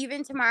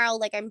even tomorrow,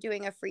 like, I'm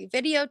doing a free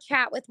video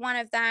chat with one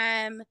of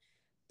them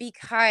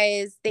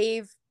because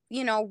they've,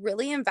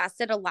 really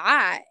invested a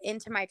lot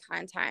into my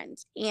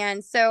content.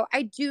 And so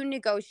I do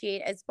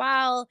negotiate as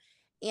well.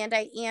 And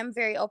I am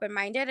very open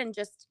minded and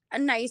just a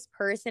nice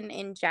person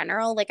in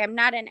general. Like, I'm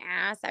not an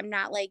ass. I'm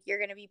not like, you're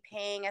going to be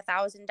paying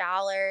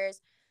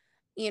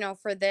 $1,000,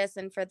 for this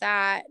and for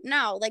that.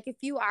 No, like, if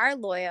you are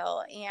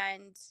loyal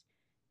and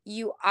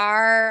you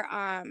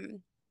are,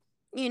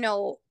 you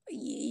know,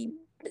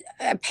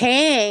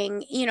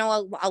 paying,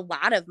 a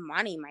lot of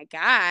money, my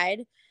God,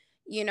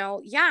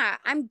 yeah,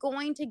 I'm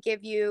going to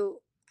give you,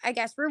 I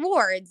guess,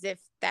 rewards, if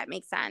that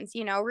makes sense,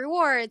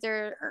 rewards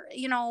or,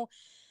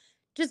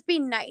 just be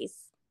nice,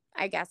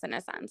 I guess, in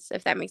a sense,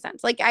 if that makes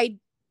sense. Like, I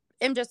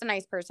am just a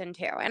nice person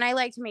too. And I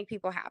like to make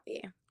people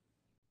happy.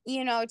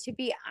 To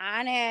be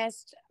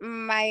honest,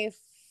 my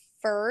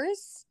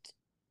first,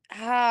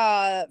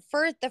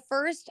 the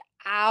first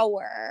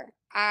hour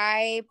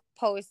I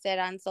posted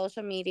on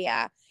social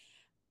media,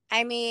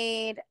 I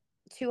made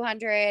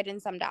 200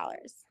 and some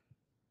dollars.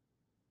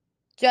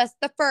 Just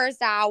the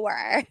first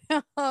hour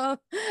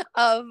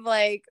of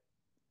like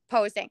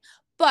posting.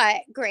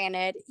 But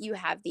granted, you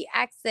have the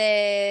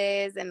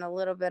exes and a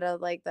little bit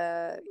of like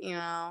the,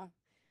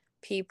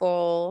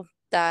 people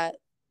that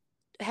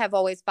have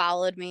always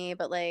followed me,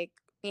 but like,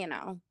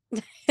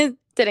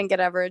 didn't get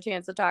ever a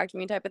chance to talk to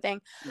me type of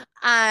thing.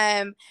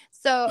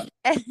 So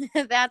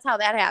that's how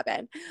that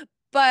happened.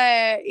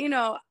 But, you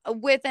know,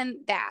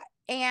 within that,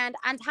 and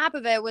on top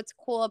of it, what's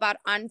cool about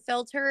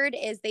Unfiltered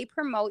is they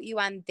promote you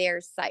on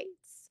their sites.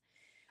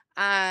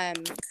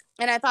 And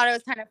I thought it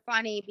was kind of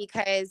funny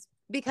because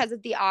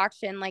of the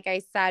auction, like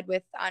I said,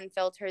 with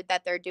Unfiltered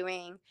that they're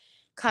doing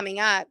coming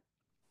up,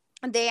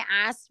 they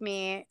asked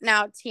me,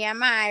 now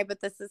TMI, but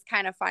this is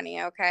kind of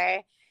funny,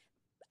 okay?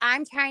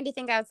 I'm trying to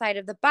think outside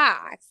of the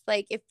box.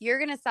 Like, if you're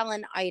going to sell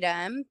an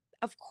item,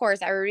 of course,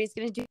 everybody's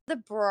going to do the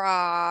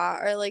bra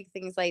or like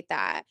things like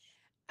that.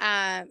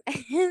 So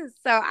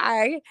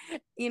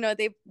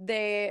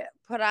they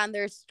put on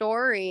their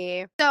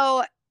story.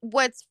 So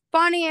what's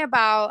funny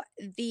about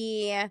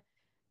the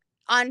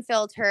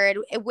Unfiltered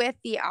with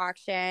the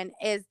auction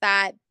is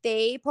that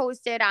they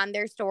posted on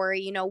their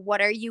story, you know,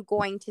 what are you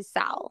going to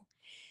sell?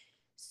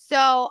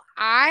 So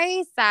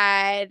I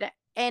said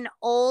an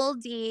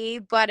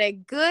oldie but a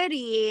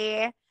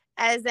goodie,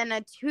 as in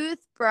a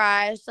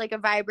toothbrush, like a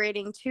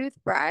vibrating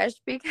toothbrush,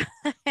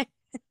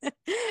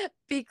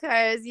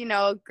 because you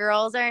know,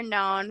 girls are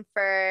known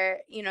for,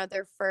 you know,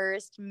 their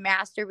first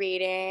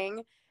masturbating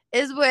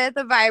is with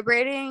a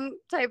vibrating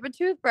type of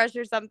toothbrush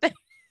or something.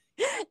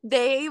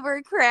 They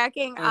were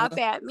cracking up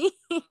at me.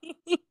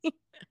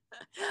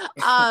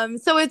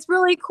 So it's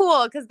really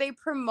cool because they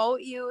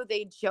promote you,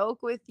 they joke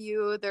with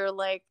you, they're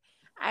like,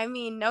 I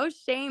mean, no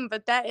shame,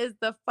 but that is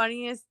the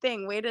funniest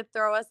thing. Way to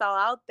throw us all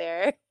out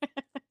there.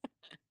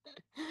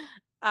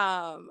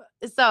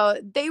 So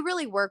they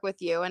really work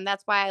with you, and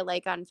that's why I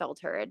like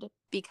Unfiltered,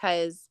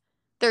 because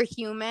they're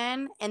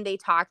human and they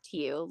talk to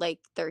you like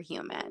they're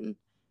human.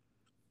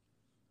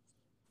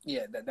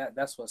 Yeah,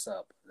 that's what's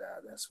up.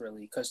 That's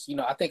really, because, you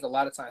know, I think a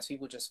lot of times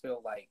people just feel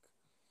like,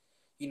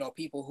 you know,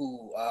 people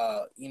who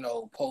you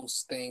know,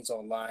 post things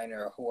online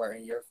or who are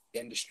in your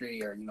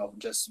industry, or, you know,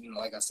 just, you know,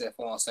 like I said,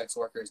 full on sex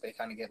workers, they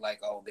kind of get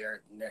like, oh,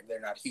 they're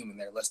not human,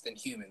 they're less than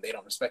human, they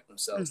don't respect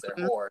themselves,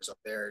 Mm-hmm. they're whores, or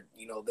they're,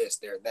 you know, this,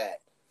 they're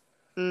that.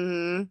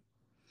 Mm-hmm.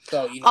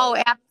 So, you Oh,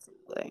 know,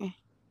 absolutely.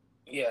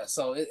 yeah,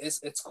 so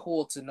it's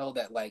cool to know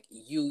that, like,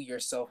 you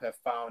yourself have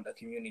found a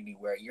community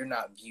where you're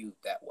not viewed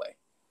that way.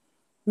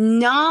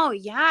 No,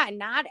 yeah,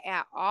 not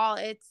at all.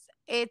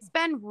 It's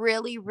been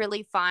really,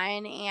 really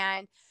fun.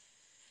 And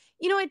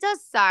you know, it does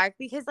suck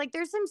because like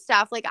there's some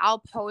stuff like I'll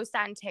post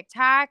on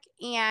TikTok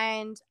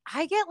and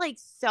I get like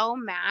so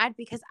mad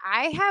because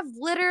I have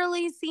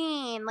literally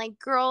seen like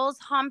girls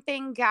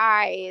humping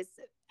guys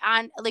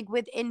on like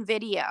within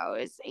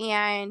videos,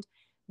 and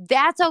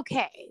that's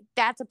okay.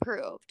 That's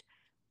approved.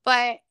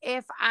 But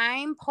if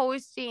I'm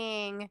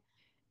posting,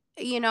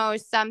 you know,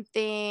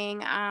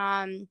 something,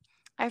 I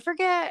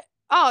forget,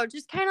 oh,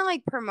 just kind of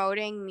like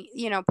promoting,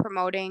 you know,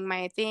 promoting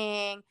my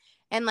thing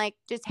and like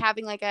just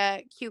having like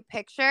a cute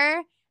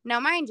picture. Now,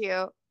 mind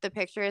you, the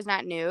picture is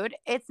not nude.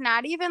 It's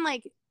not even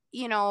like,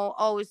 you know,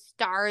 oh,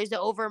 stars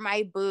over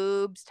my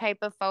boobs type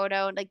of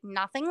photo, like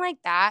nothing like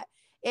that.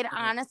 It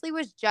honestly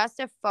was just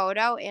a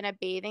photo in a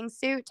bathing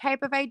suit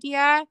type of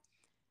idea.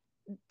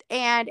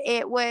 And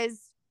it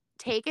was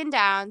taken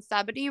down.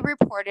 Somebody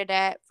reported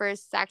it for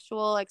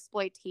sexual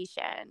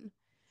exploitation.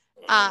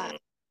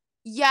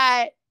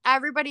 Yet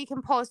everybody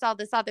can post all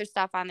this other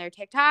stuff on their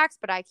TikToks,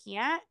 but I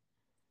can't.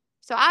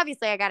 So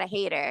obviously I got a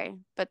hater,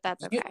 but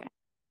that's okay.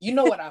 You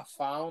know what I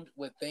found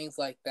with things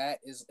like that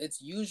is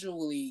it's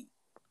usually,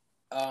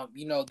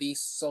 you know,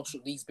 these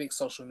big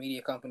social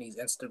media companies,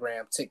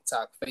 Instagram,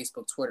 TikTok,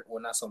 Facebook, Twitter.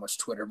 Well, not so much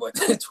Twitter, but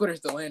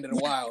Twitter's the land of the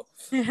wild.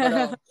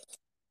 But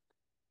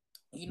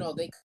you know,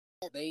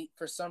 they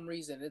for some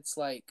reason, it's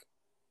like,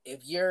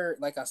 if you're,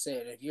 like I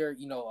said, if you're,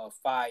 you know,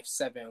 a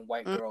 5'7"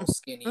 white girl,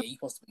 skinny, and you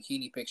post a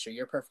bikini picture,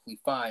 you're perfectly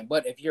fine.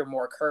 But if you're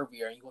more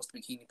curvier and you post a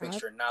bikini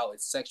picture, now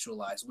it's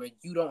sexualized, where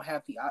you don't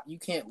have you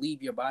can't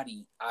leave your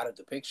body out of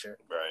the picture.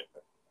 Right.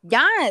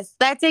 Yes,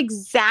 that's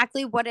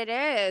exactly what it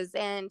is.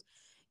 And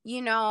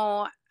you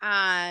know,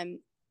 I'm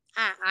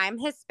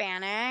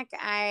Hispanic.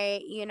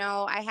 You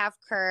know, I have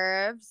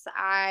curves.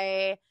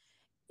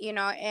 You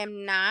know,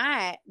 am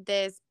not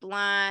this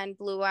blonde,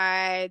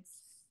 blue-eyed,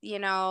 you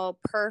know,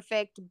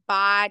 perfect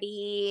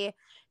body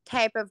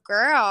type of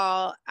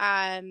girl.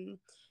 And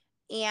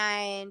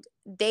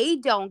they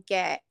don't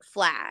get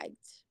flagged,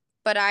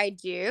 but I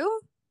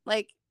do.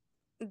 Like,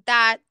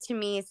 that to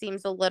me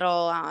seems a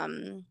little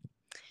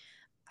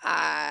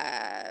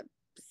uh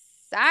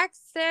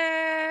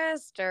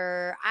sexist,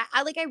 or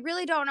I like, I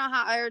really don't know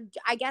how, or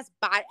I guess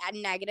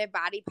negative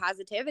body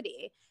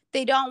positivity.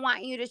 They don't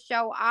want you to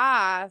show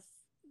off,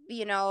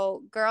 you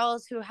know,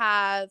 girls who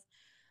have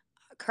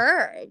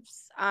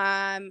curves,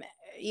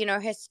 you know,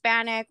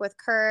 Hispanic with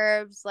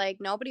curves. Like,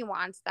 nobody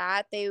wants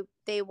that.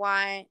 They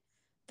want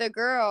the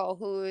girl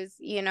who's,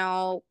 you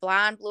know,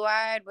 blonde,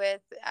 blue-eyed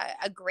with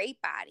a great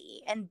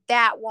body, and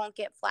that won't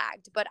get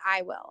flagged, but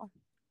I will.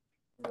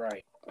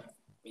 Right.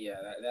 Yeah,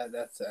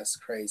 that's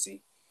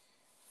crazy.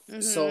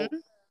 Mm-hmm. So,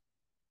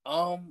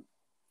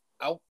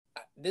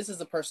 this is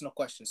a personal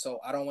question, so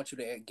I don't want you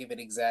to give it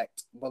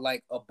exact, but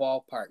like a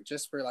ballpark,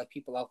 just for like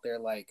people out there,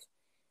 like,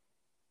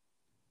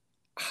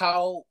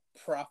 how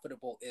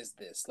profitable is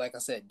this? Like I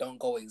said, don't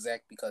go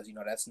exact because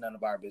that's none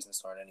of our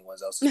business or anyone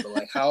else's. But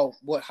like, how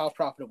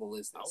profitable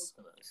is this?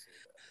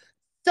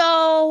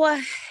 So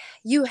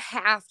you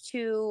have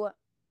to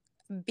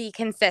be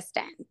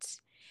consistent.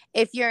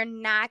 If you're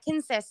not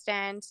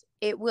consistent,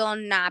 it will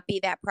not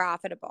be that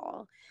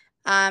profitable.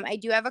 I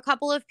do have a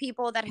couple of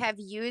people that have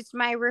used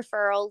my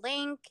referral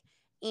link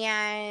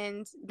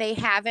and they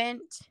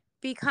haven't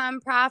become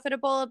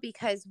profitable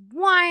because,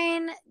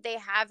 one, they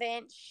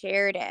haven't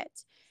shared it.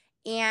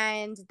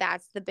 And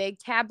that's the big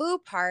taboo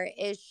part,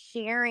 is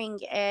sharing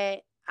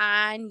it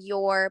on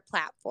your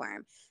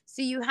platform.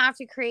 So you have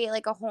to create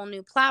like a whole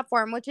new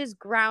platform, which is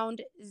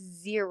ground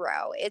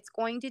zero. It's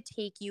going to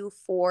take you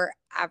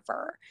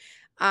forever.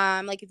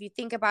 Like if you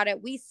think about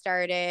it, we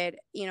started,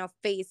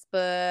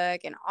 Facebook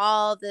and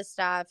all this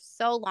stuff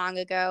so long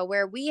ago,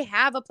 where we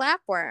have a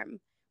platform.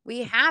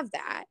 We have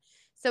that.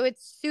 So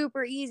it's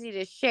super easy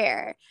to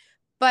share.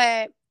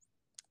 But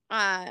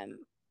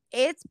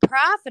it's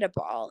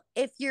profitable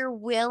if you're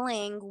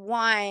willing,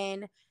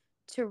 one,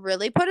 to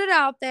really put it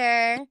out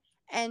there,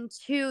 and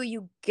two,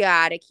 you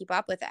gotta keep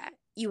up with it.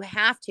 You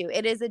have to.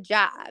 It is a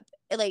job.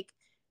 Like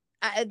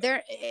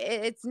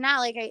it's not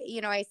like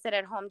I sit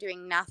at home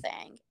doing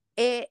nothing.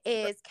 It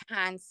is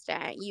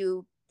constant.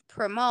 You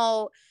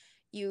promote,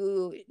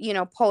 you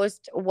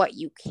post what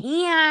you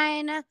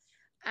can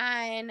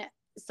on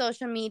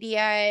social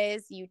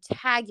medias, you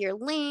tag your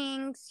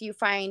links, you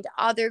find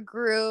other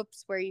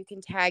groups where you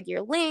can tag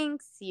your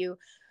links, you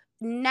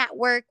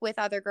network with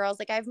other girls.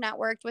 Like I've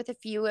networked with a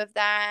few of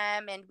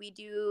them, and we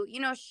do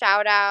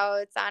shout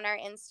outs on our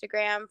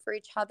Instagram for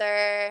each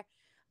other,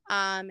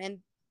 and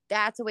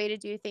that's a way to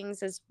do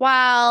things as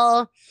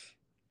well.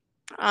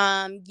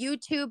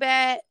 YouTube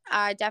it,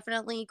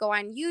 definitely go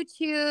on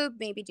YouTube,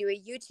 maybe do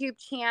a YouTube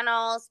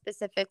channel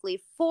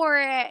specifically for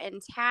it and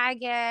tag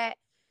it.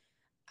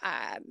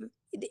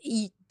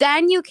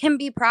 Then you can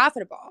be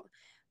profitable,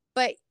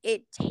 but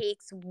it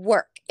takes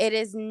work. It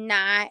is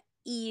not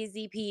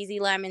easy peasy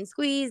lemon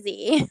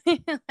squeezy.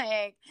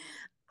 Like,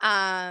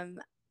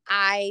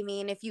 I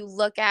mean, if you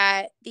look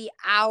at the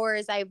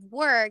hours I've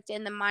worked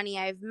and the money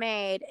I've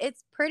made,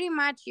 it's pretty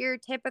much your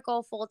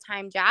typical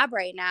full-time job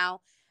right now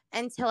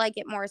until I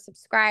get more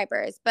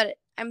subscribers. But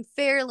I'm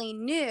fairly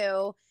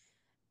new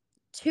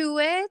to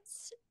it,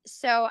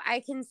 so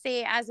I can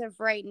say as of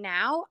right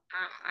now,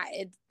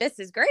 this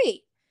is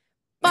great.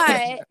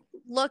 But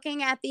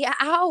looking at the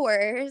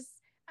hours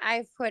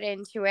I've put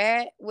into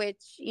it,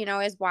 which,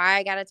 is why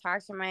I got to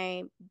talk to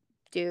my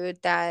dude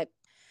that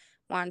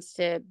wants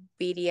to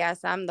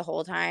BDSM the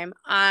whole time.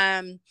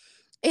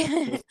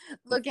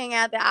 Looking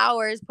at the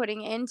hours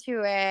putting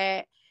into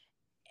it,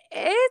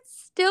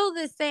 it's still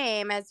the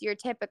same as your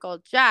typical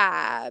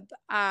job.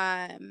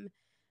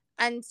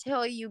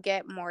 Until you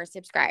get more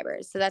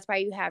subscribers. So that's why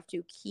you have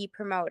to keep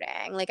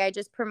promoting. Like I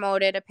just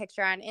promoted a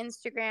picture on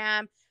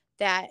Instagram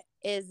that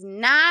is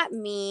not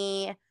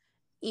me,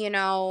 in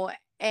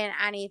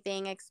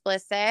anything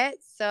explicit.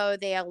 So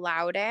they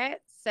allowed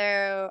it.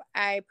 So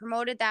I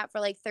promoted that for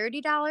like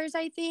 $30,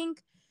 I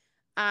think,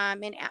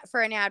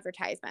 for an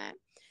advertisement.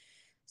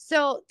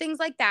 So things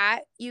like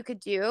that you could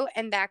do,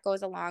 and that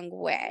goes a long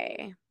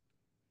way.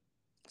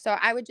 So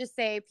I would just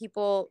say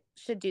people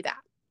should do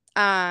that.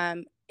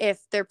 If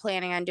they're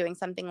planning on doing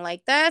something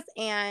like this.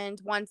 And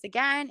once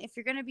again, if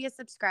you're going to be a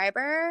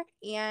subscriber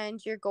and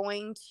you're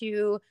going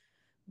to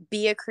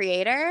be a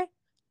creator,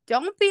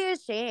 don't be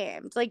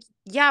ashamed. Like,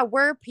 yeah,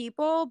 we're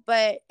people,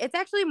 but it's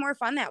actually more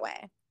fun that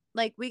way.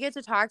 Like, we get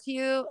to talk to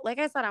you. Like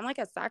I said, I'm like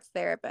a sex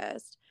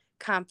therapist,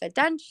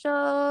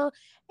 confidential.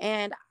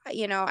 And,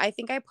 I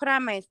think I put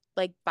on my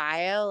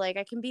bio, like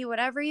I can be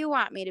whatever you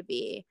want me to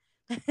be.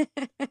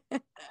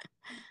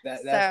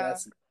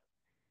 That's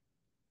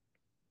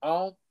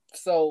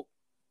so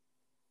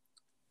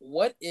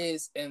what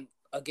is, and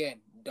again,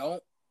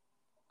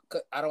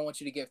 I don't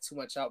want you to give too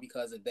much out,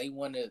 because if they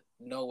want to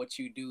know what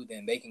you do,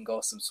 then they can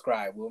go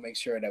subscribe. We'll make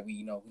sure that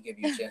we give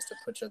you a chance to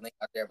put your link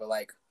out there. But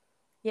like,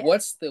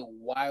 What's the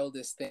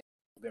wildest thing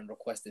you've been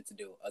requested to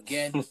do?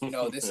 Again,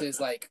 this is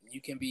like,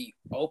 you can be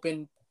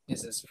open.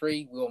 This is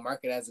free. We'll mark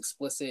it as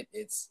explicit.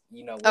 It's,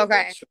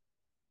 okay.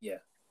 Yeah.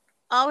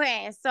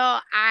 Okay. So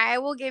I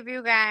will give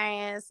you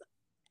guys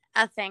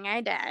a thing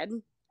I did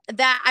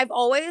that I've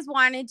always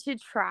wanted to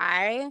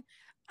try.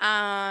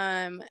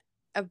 But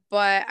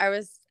I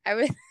was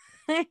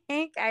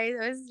like, I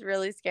was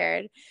really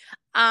scared.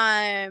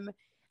 I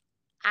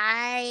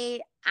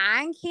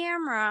on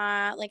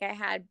camera, like I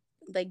had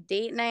like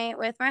date night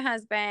with my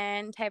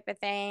husband type of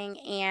thing,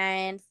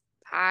 and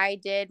I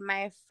did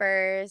my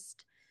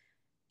first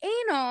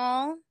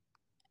anal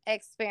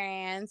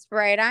experience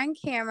right on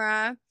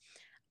camera.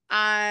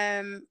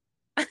 I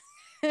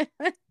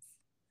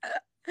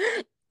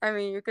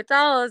mean, you could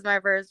tell it was my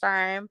first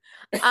time.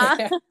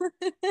 But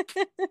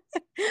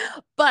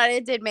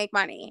it did make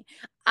money.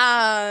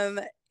 And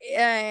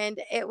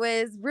it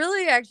was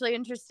really actually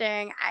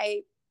interesting.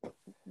 I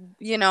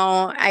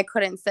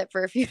couldn't sit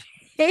for a few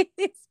days.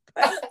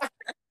 But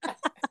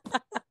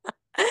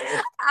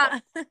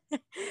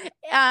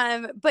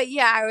But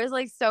yeah, I was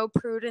like so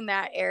prude in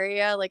that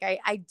area. Like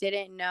I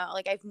didn't know,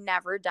 like I've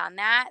never done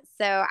that.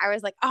 So I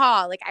was like,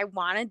 oh, like I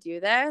want to do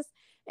this.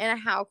 And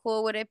how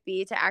cool would it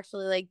be to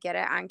actually like get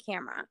it on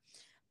camera?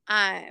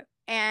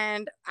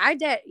 And I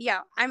did,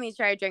 yeah, I made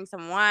sure I drank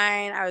some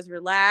wine. I was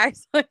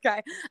relaxed. Like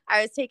I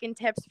was taking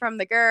tips from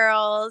the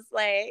girls.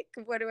 Like,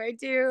 what do I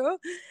do?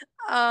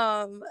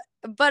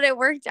 But it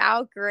worked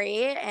out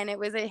great and it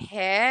was a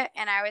hit.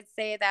 And I would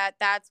say that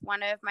that's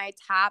one of my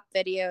top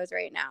videos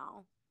right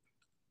now.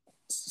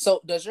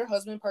 So does your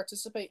husband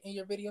participate in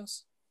your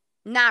videos?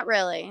 Not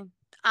really.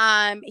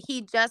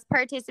 He just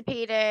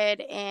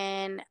participated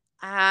in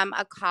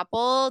a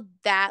couple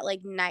that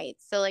like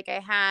nights. So like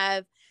I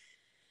have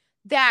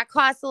that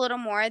costs a little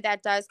more.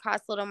 That does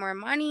cost a little more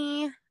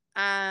money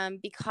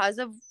because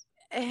of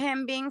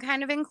him being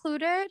kind of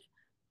included.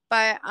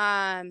 But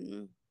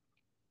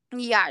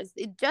yeah,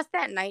 just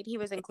that night he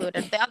was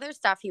included. The other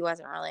stuff he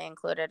wasn't really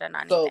included in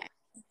anything. So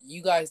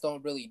you guys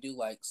don't really do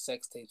like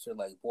sex tapes or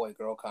like boy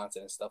girl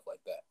content and stuff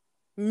like that?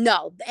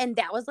 No, and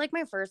that was like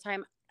my first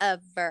time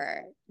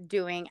ever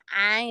doing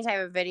any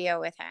type of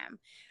video with him.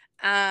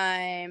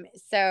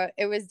 So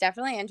it was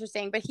definitely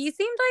interesting, but he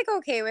seemed like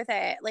okay with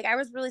it. Like I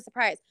was really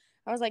surprised.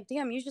 I was like,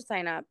 damn, you should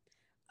sign up.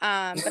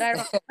 But I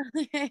don't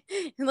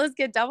let's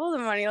get double the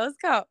money. Let's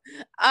go.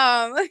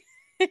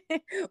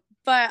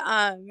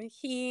 But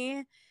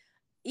he,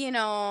 you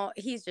know,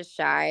 he's just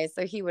shy,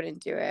 so he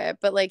wouldn't do it.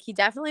 But like he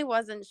definitely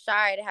wasn't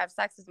shy to have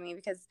sex with me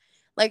because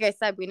like I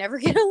said, we never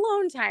get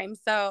alone time.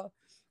 So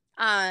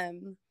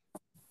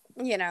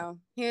you know,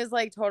 he was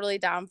like totally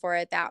down for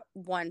it that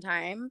one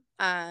time.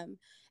 And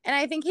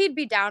I think he'd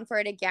be down for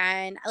it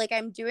again. Like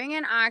I'm doing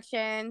an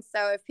auction,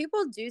 so if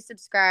people do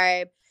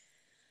subscribe,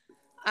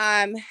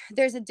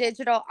 there's a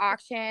digital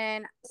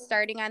auction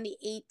starting on the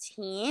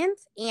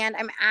 18th, and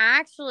I'm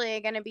actually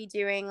going to be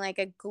doing like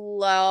a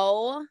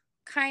glow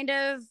kind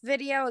of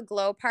video, a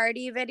glow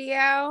party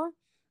video,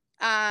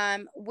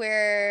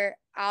 where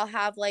I'll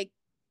have like,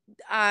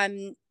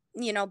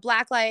 you know,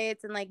 black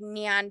lights and like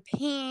neon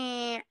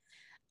paint.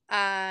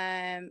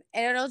 And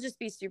it'll just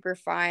be super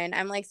fun.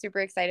 I'm like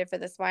super excited for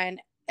this one.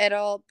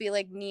 It'll be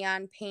like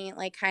neon paint,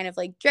 like kind of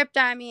like dripped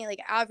on me, like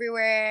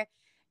everywhere.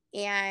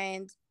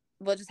 And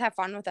we'll just have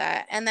fun with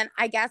it. And then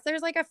I guess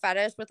there's like a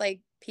fetish with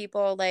like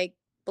people like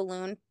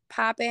balloon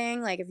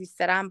popping. Like if you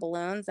sit on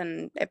balloons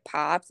and it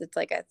pops, it's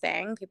like a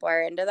thing. People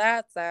are into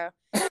that. So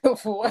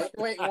what?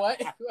 Wait,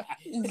 what?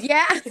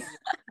 Yeah.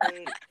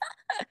 Wait,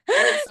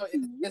 so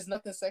it's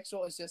nothing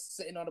sexual. It's just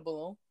sitting on a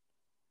balloon.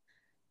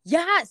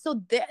 Yeah.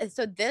 So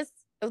this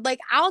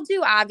like I'll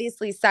do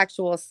obviously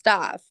sexual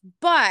stuff,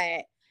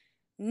 but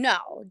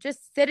no,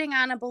 just sitting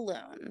on a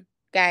balloon,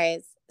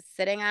 guys.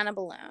 Sitting on a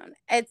balloon.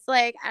 It's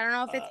like, I don't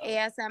know if it's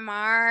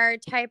ASMR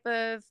type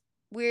of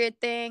weird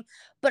thing,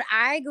 but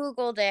I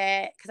Googled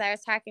it because I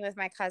was talking with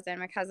my cousin.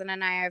 My cousin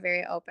and I are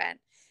very open.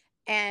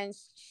 And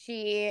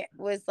she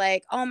was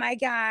like, oh my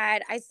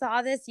God, I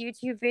saw this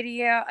YouTube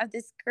video of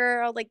this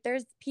girl. Like,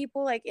 there's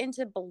people like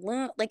into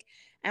balloon. Like,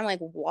 I'm like,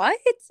 what?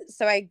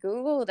 So I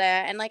Googled it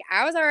and like,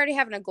 I was already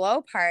having a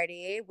glow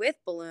party with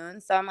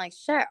balloons. So I'm like,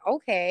 shit,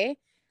 okay.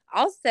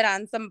 I'll sit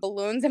on some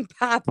balloons and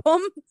pop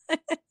them.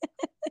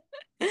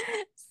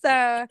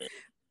 So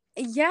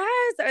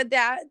yes, or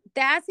that's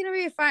gonna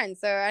be fun.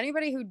 So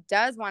anybody who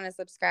does want to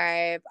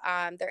subscribe,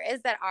 there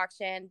is that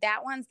auction.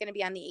 That one's gonna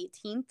be on the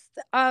 18th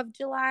of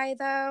July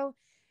though,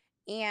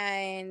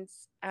 and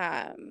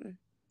that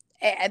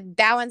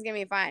one's gonna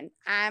be fun.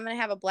 I'm gonna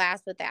have a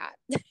blast with that.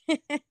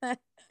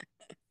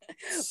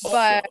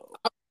 But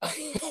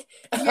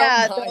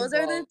yeah, those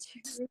are the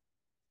two.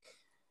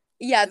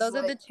 Yeah, those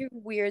are the two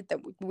weird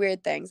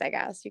things, I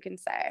guess you can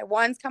say.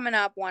 One's coming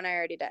up, one I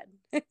already did.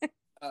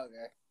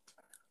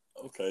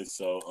 Okay,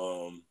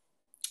 so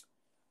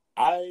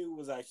I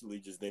was actually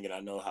just thinking,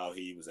 I know how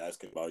he was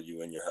asking about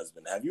you and your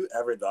husband. Have you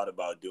ever thought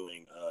about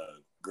doing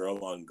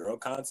girl on girl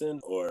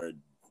content, or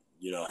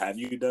you know, have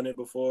you done it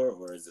before,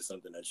 or is this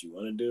something that you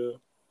want to do?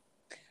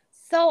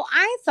 So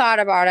I thought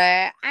about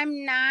it.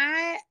 I'm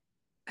not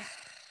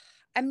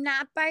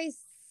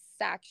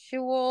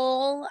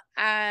bisexual.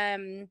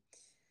 I'm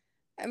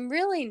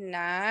really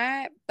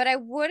not, but I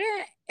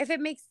wouldn't, if it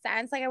makes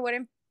sense, like I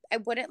wouldn't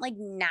like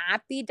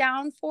not be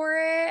down for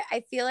it. I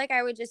feel like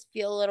I would just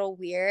feel a little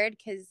weird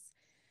because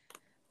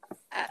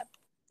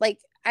like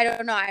I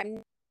don't know,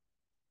 I'm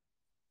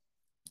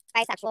a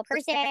bisexual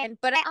person,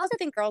 but I also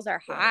think girls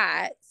are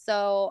hot.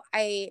 So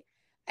I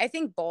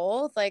think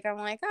both. Like I'm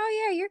like,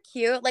 oh yeah, you're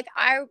cute. Like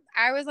I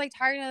was like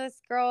talking to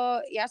this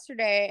girl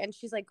yesterday and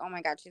she's like, oh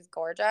my God, she's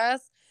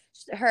gorgeous.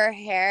 Her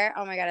hair,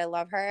 oh my God, I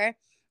love her.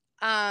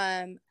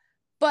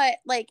 But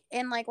like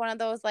in like one of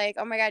those like,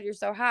 oh my God, you're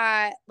so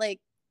hot, like,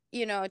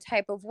 you know,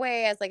 type of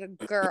way as like a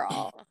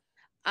girl.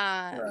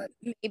 Right.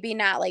 Maybe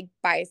not like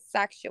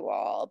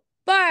bisexual,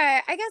 but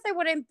I guess I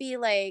wouldn't be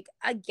like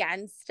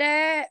against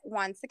it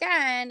once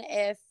again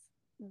if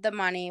the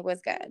money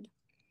was good.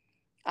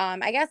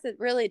 I guess it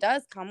really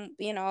does come,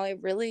 you know, it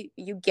really,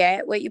 you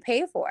get what you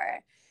pay for.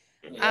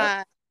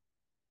 Yep.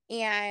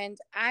 And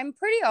I'm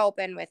pretty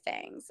open with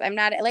things. I'm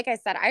not, like I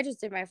said, I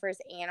just did my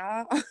first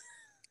anal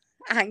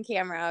on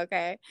camera,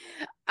 okay?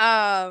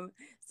 So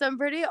I'm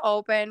pretty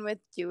open with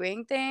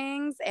doing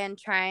things and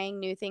trying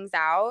new things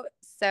out.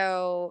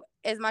 So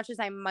as much as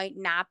I might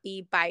not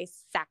be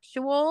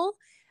bisexual,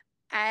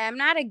 I'm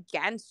not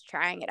against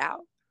trying it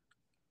out.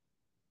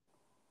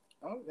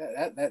 Oh,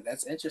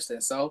 that's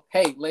interesting. So,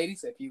 hey,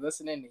 ladies, if you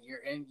listening and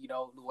you're in,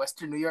 the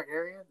Western New York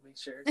area, make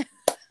sure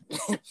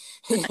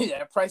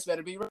that price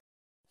better be right.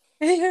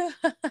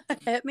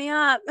 Hit me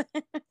up.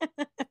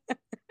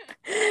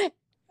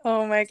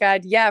 Oh my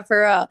God. Yeah,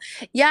 for real.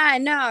 Yeah,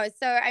 no.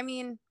 So, I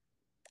mean,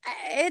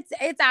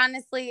 it's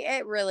honestly,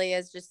 it really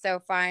is just so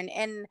fun.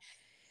 And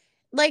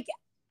like,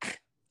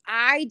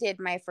 I did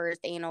my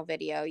first anal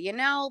video,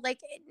 like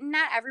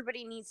not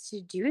everybody needs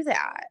to do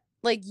that.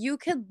 Like you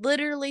could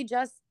literally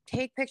just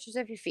take pictures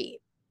of your feet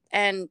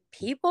and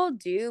people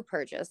do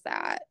purchase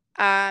that.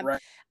 Right.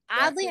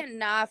 Oddly Exactly.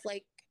 enough,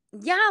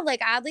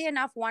 oddly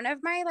enough, one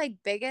of my like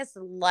biggest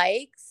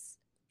likes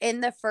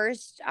in the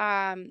first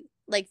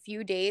like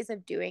few days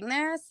of doing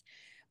this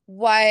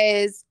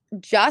was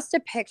just a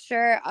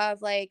picture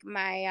of like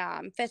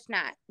my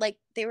fishnet. Like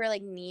they were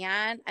like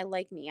neon. I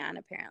like neon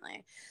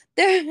apparently.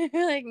 They're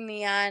like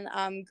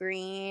neon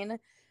green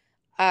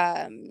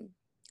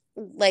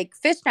like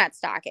fishnet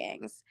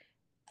stockings.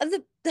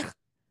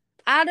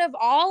 Out of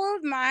all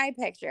of my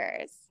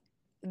pictures,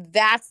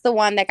 that's the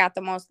one that got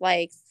the most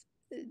likes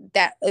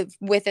that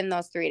within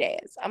those 3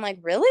 days. I'm like,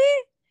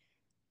 really?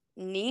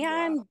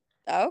 Neon?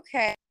 Wow.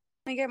 Okay.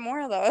 Let me get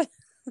more of those.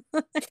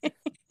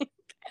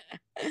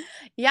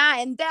 Yeah,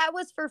 and that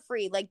was for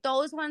free. Like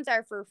those ones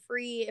are for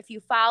free. If you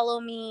follow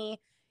me,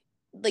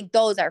 like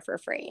those are for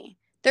free.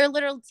 They're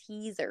little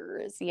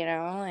teasers,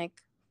 like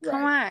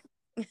come on.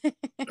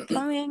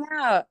 Come hang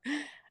out.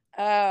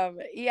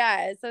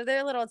 Yeah, so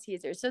they're little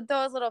teasers. So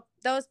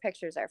those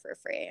pictures are for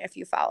free if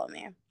you follow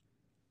me.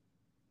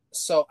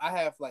 So I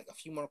have like a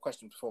few more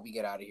questions before we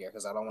get out of here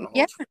because I don't want to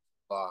hold you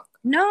long.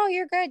 No,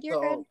 you're good.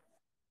 You're good.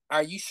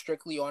 Are you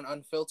strictly on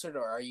Unfiltered,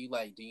 or are you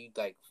like, do you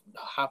like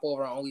hop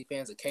over on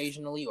OnlyFans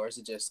occasionally, or is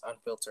it just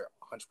Unfiltered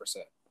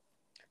 100%?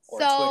 Or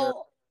Twitter?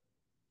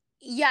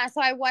 Yeah,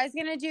 so I was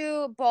gonna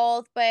do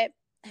both, but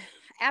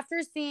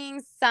after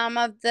seeing some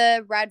of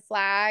the red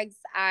flags,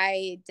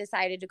 I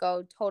decided to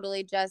go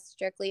totally just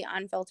strictly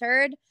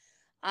Unfiltered.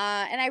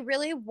 And I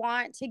really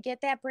want to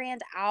get that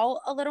brand out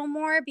a little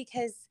more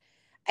because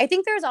I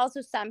think there's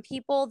also some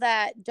people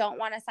that don't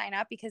want to sign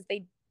up because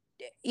they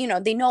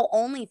know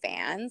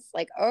OnlyFans.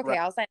 Like, okay,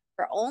 I'll sign up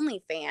for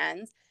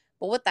OnlyFans,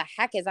 but what the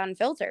heck is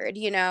Unfiltered?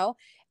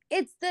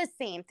 It's the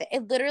same thing.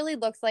 It literally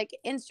looks like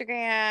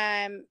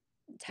Instagram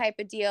type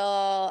of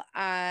deal.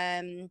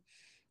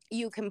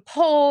 You can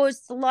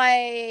post,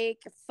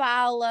 like,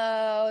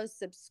 follow,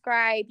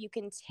 subscribe. You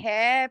can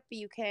tip.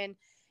 You can,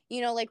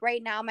 like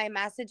right now, my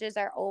messages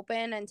are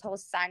open until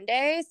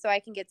Sunday, so I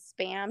can get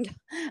spammed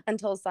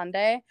until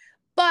Sunday.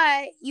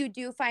 But you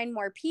do find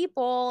more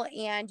people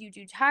and you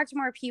do talk to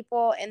more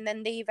people, and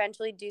then they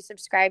eventually do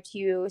subscribe to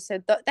you. So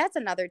that's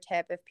another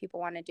tip if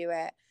people want to do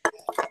it.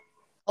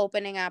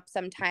 Opening up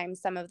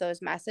sometimes some of those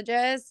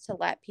messages to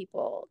let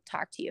people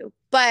talk to you.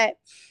 But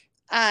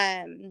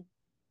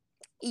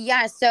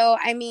yeah, so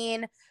I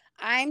mean,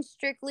 I'm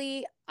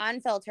strictly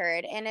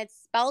Unfiltered and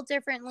it's spelled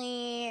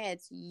differently.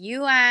 It's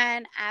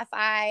UNFILTRD.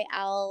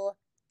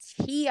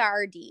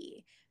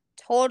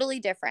 Totally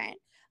different.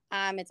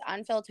 It's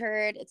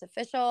Unfiltered, it's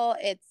official.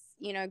 It's,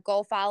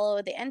 go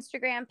follow the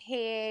Instagram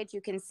page.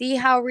 You can see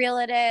how real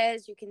it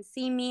is. You can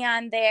see me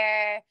on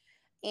there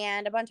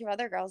and a bunch of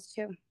other girls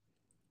too.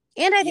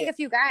 And I think a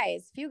few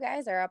guys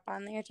are up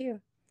on there too.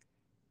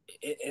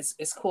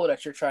 It's cool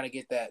that you're trying to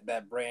get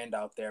that brand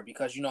out there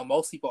because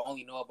most people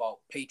only know about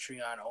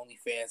Patreon,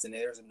 OnlyFans, and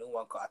there's a new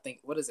one called, I think,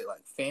 what is it,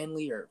 like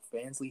Fanly or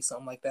Fansly,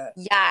 something like that.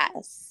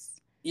 Yes.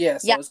 Yeah,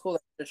 so it's cool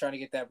that you're trying to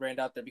get that brand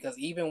out there because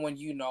even when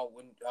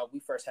when we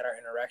first had our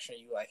interaction,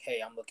 you were like, hey,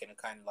 I'm looking to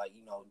kind of like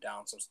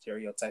down some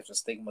stereotypes and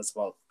stigmas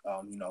about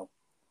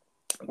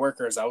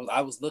workers.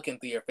 I was looking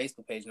through your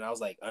Facebook page and I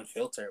was like,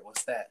 Unfiltered,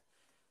 what's that?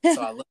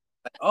 So I looked.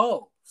 Like,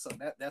 oh, so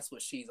that's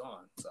what she's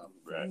on. So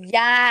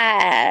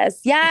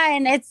yes, yeah,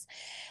 and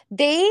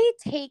they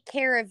take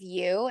care of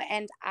you,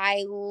 and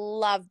I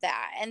love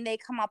that. And they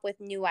come up with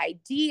new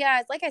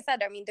ideas. Like I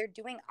said, I mean, they're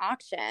doing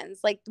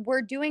auctions. Like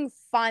we're doing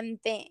fun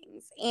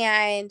things,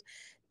 and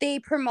they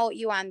promote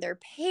you on their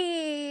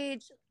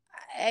page.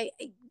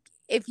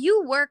 If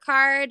you work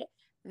hard,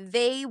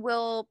 they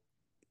will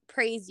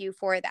praise you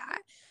for that.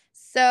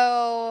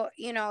 So,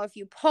 if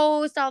you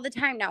post all the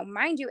time, now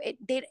mind you,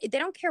 they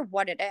don't care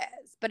what it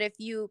is, but if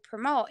you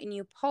promote and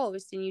you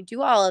post and you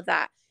do all of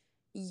that,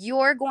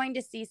 you're going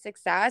to see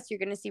success, you're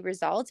going to see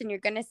results, and you're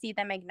going to see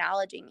them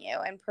acknowledging you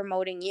and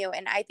promoting you.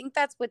 And I think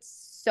that's what's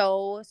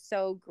so,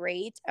 so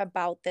great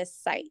about this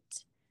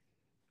site.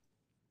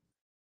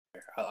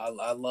 I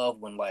love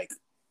when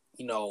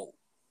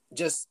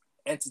just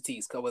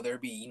entities, whether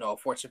it be, a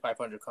Fortune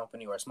 500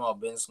 company or a small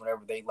business,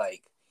 whenever they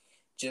like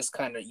just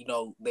kind of,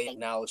 they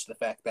acknowledge the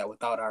fact that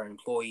without our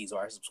employees or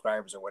our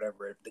subscribers or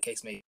whatever the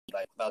case may be,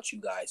 like without you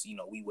guys,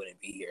 we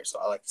wouldn't be here. So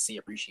I like to see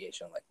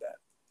appreciation like that.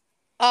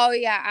 Oh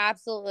yeah,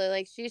 absolutely.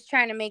 Like she's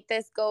trying to make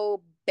this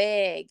go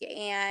big,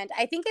 and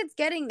I think it's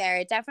getting there.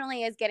 It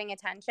definitely is getting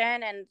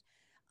attention, and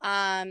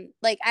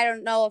like I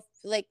don't know if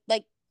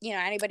like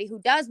anybody who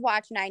does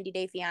watch 90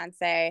 Day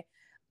Fiance,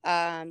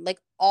 like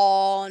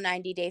all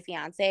 90 Day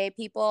Fiance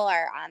people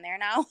are on there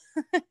now.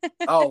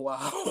 Oh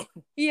wow.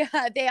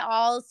 Yeah, they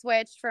all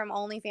switched from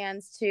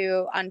OnlyFans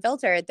to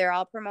Unfiltered. They're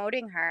all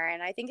promoting her,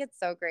 and I think it's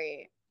so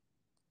great.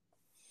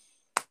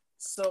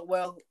 So,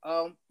 well,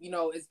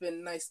 it's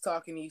been nice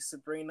talking to you,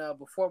 Sabrina.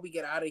 Before we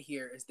get out of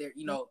here, is there,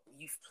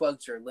 you've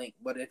plugged your link,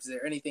 but is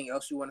there anything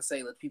else you want to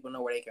say? Let people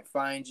know where they can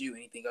find you.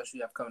 Anything else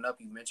you have coming up?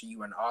 You mentioned you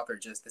were an author.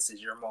 Just this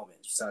is your moment.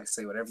 So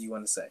say whatever you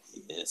want to say.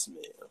 Yes,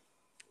 ma'am.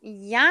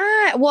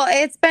 Yeah, well,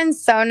 it's been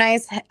so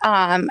nice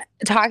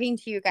talking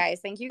to you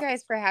guys. Thank you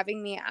guys for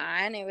having me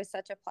on. It was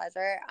such a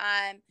pleasure.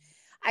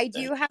 I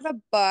do have a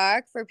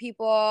book for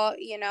people,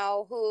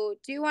 who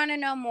do want to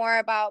know more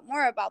about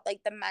like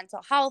the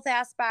mental health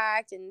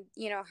aspect and,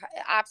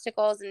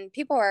 obstacles, and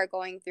people are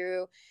going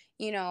through,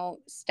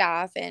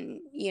 stuff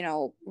and,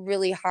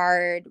 really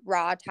hard,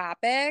 raw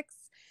topics.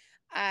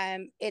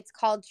 It's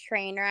called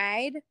Train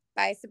Ride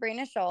by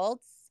Sabrina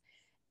Schultz,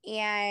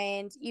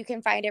 and you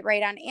can find it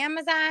right on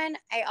Amazon.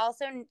 I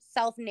also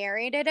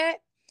self-narrated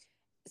it.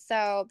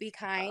 So be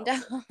kind,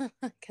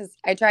 because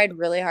I tried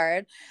really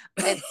hard.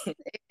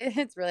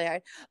 It's really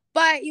hard.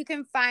 But you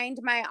can find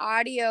my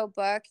audio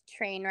book,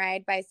 Train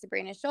Ride by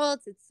Sabrina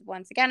Schultz. It's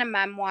once again a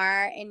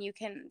memoir, and you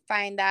can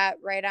find that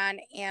right on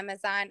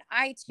Amazon,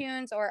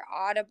 iTunes, or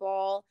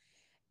Audible.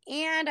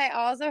 And I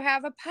also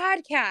have a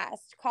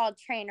podcast called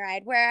Train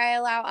Ride, where I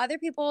allow other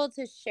people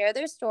to share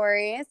their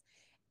stories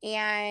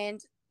and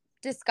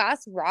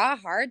discuss raw,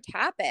 hard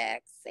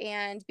topics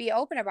and be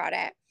open about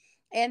it.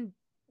 And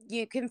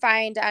you can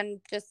find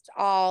on just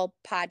all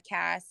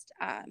podcast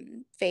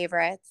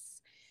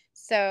favorites.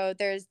 So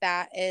there's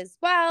that as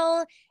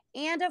well.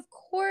 And of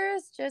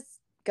course, just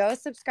go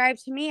subscribe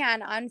to me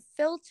on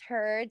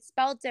Unfiltered,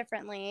 spelled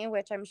differently,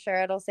 which I'm sure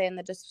it'll say in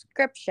the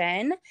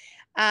description,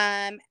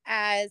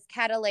 as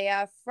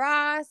Catalea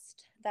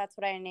Frost. That's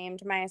what I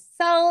named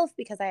myself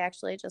because I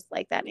actually just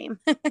like that name.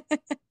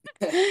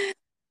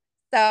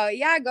 So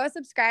yeah, go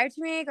subscribe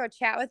to me, go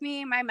chat with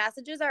me. My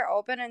messages are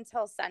open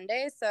until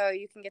Sunday, so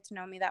you can get to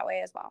know me that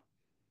way as well.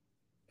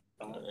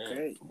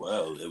 Okay.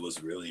 Well, it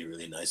was really,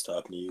 really nice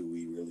talking to you.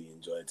 We really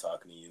enjoyed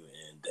talking to you,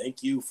 and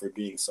thank you for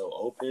being so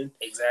open.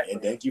 Exactly.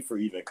 And thank you for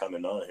even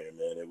coming on here,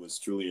 man. It was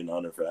truly an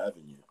honor for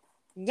having you.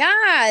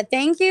 Yeah,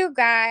 thank you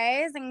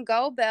guys, and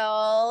go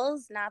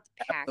Bills, not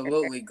the Packers.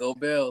 Absolutely, go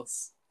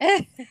Bills.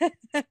 Bye,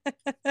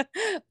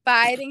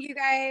 thank you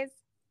guys.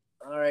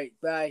 All right,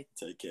 bye.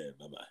 Take care.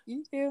 Bye-bye.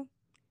 You too.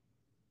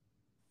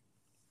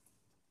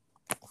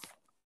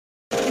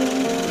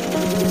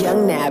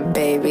 Young Nab,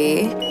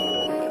 baby.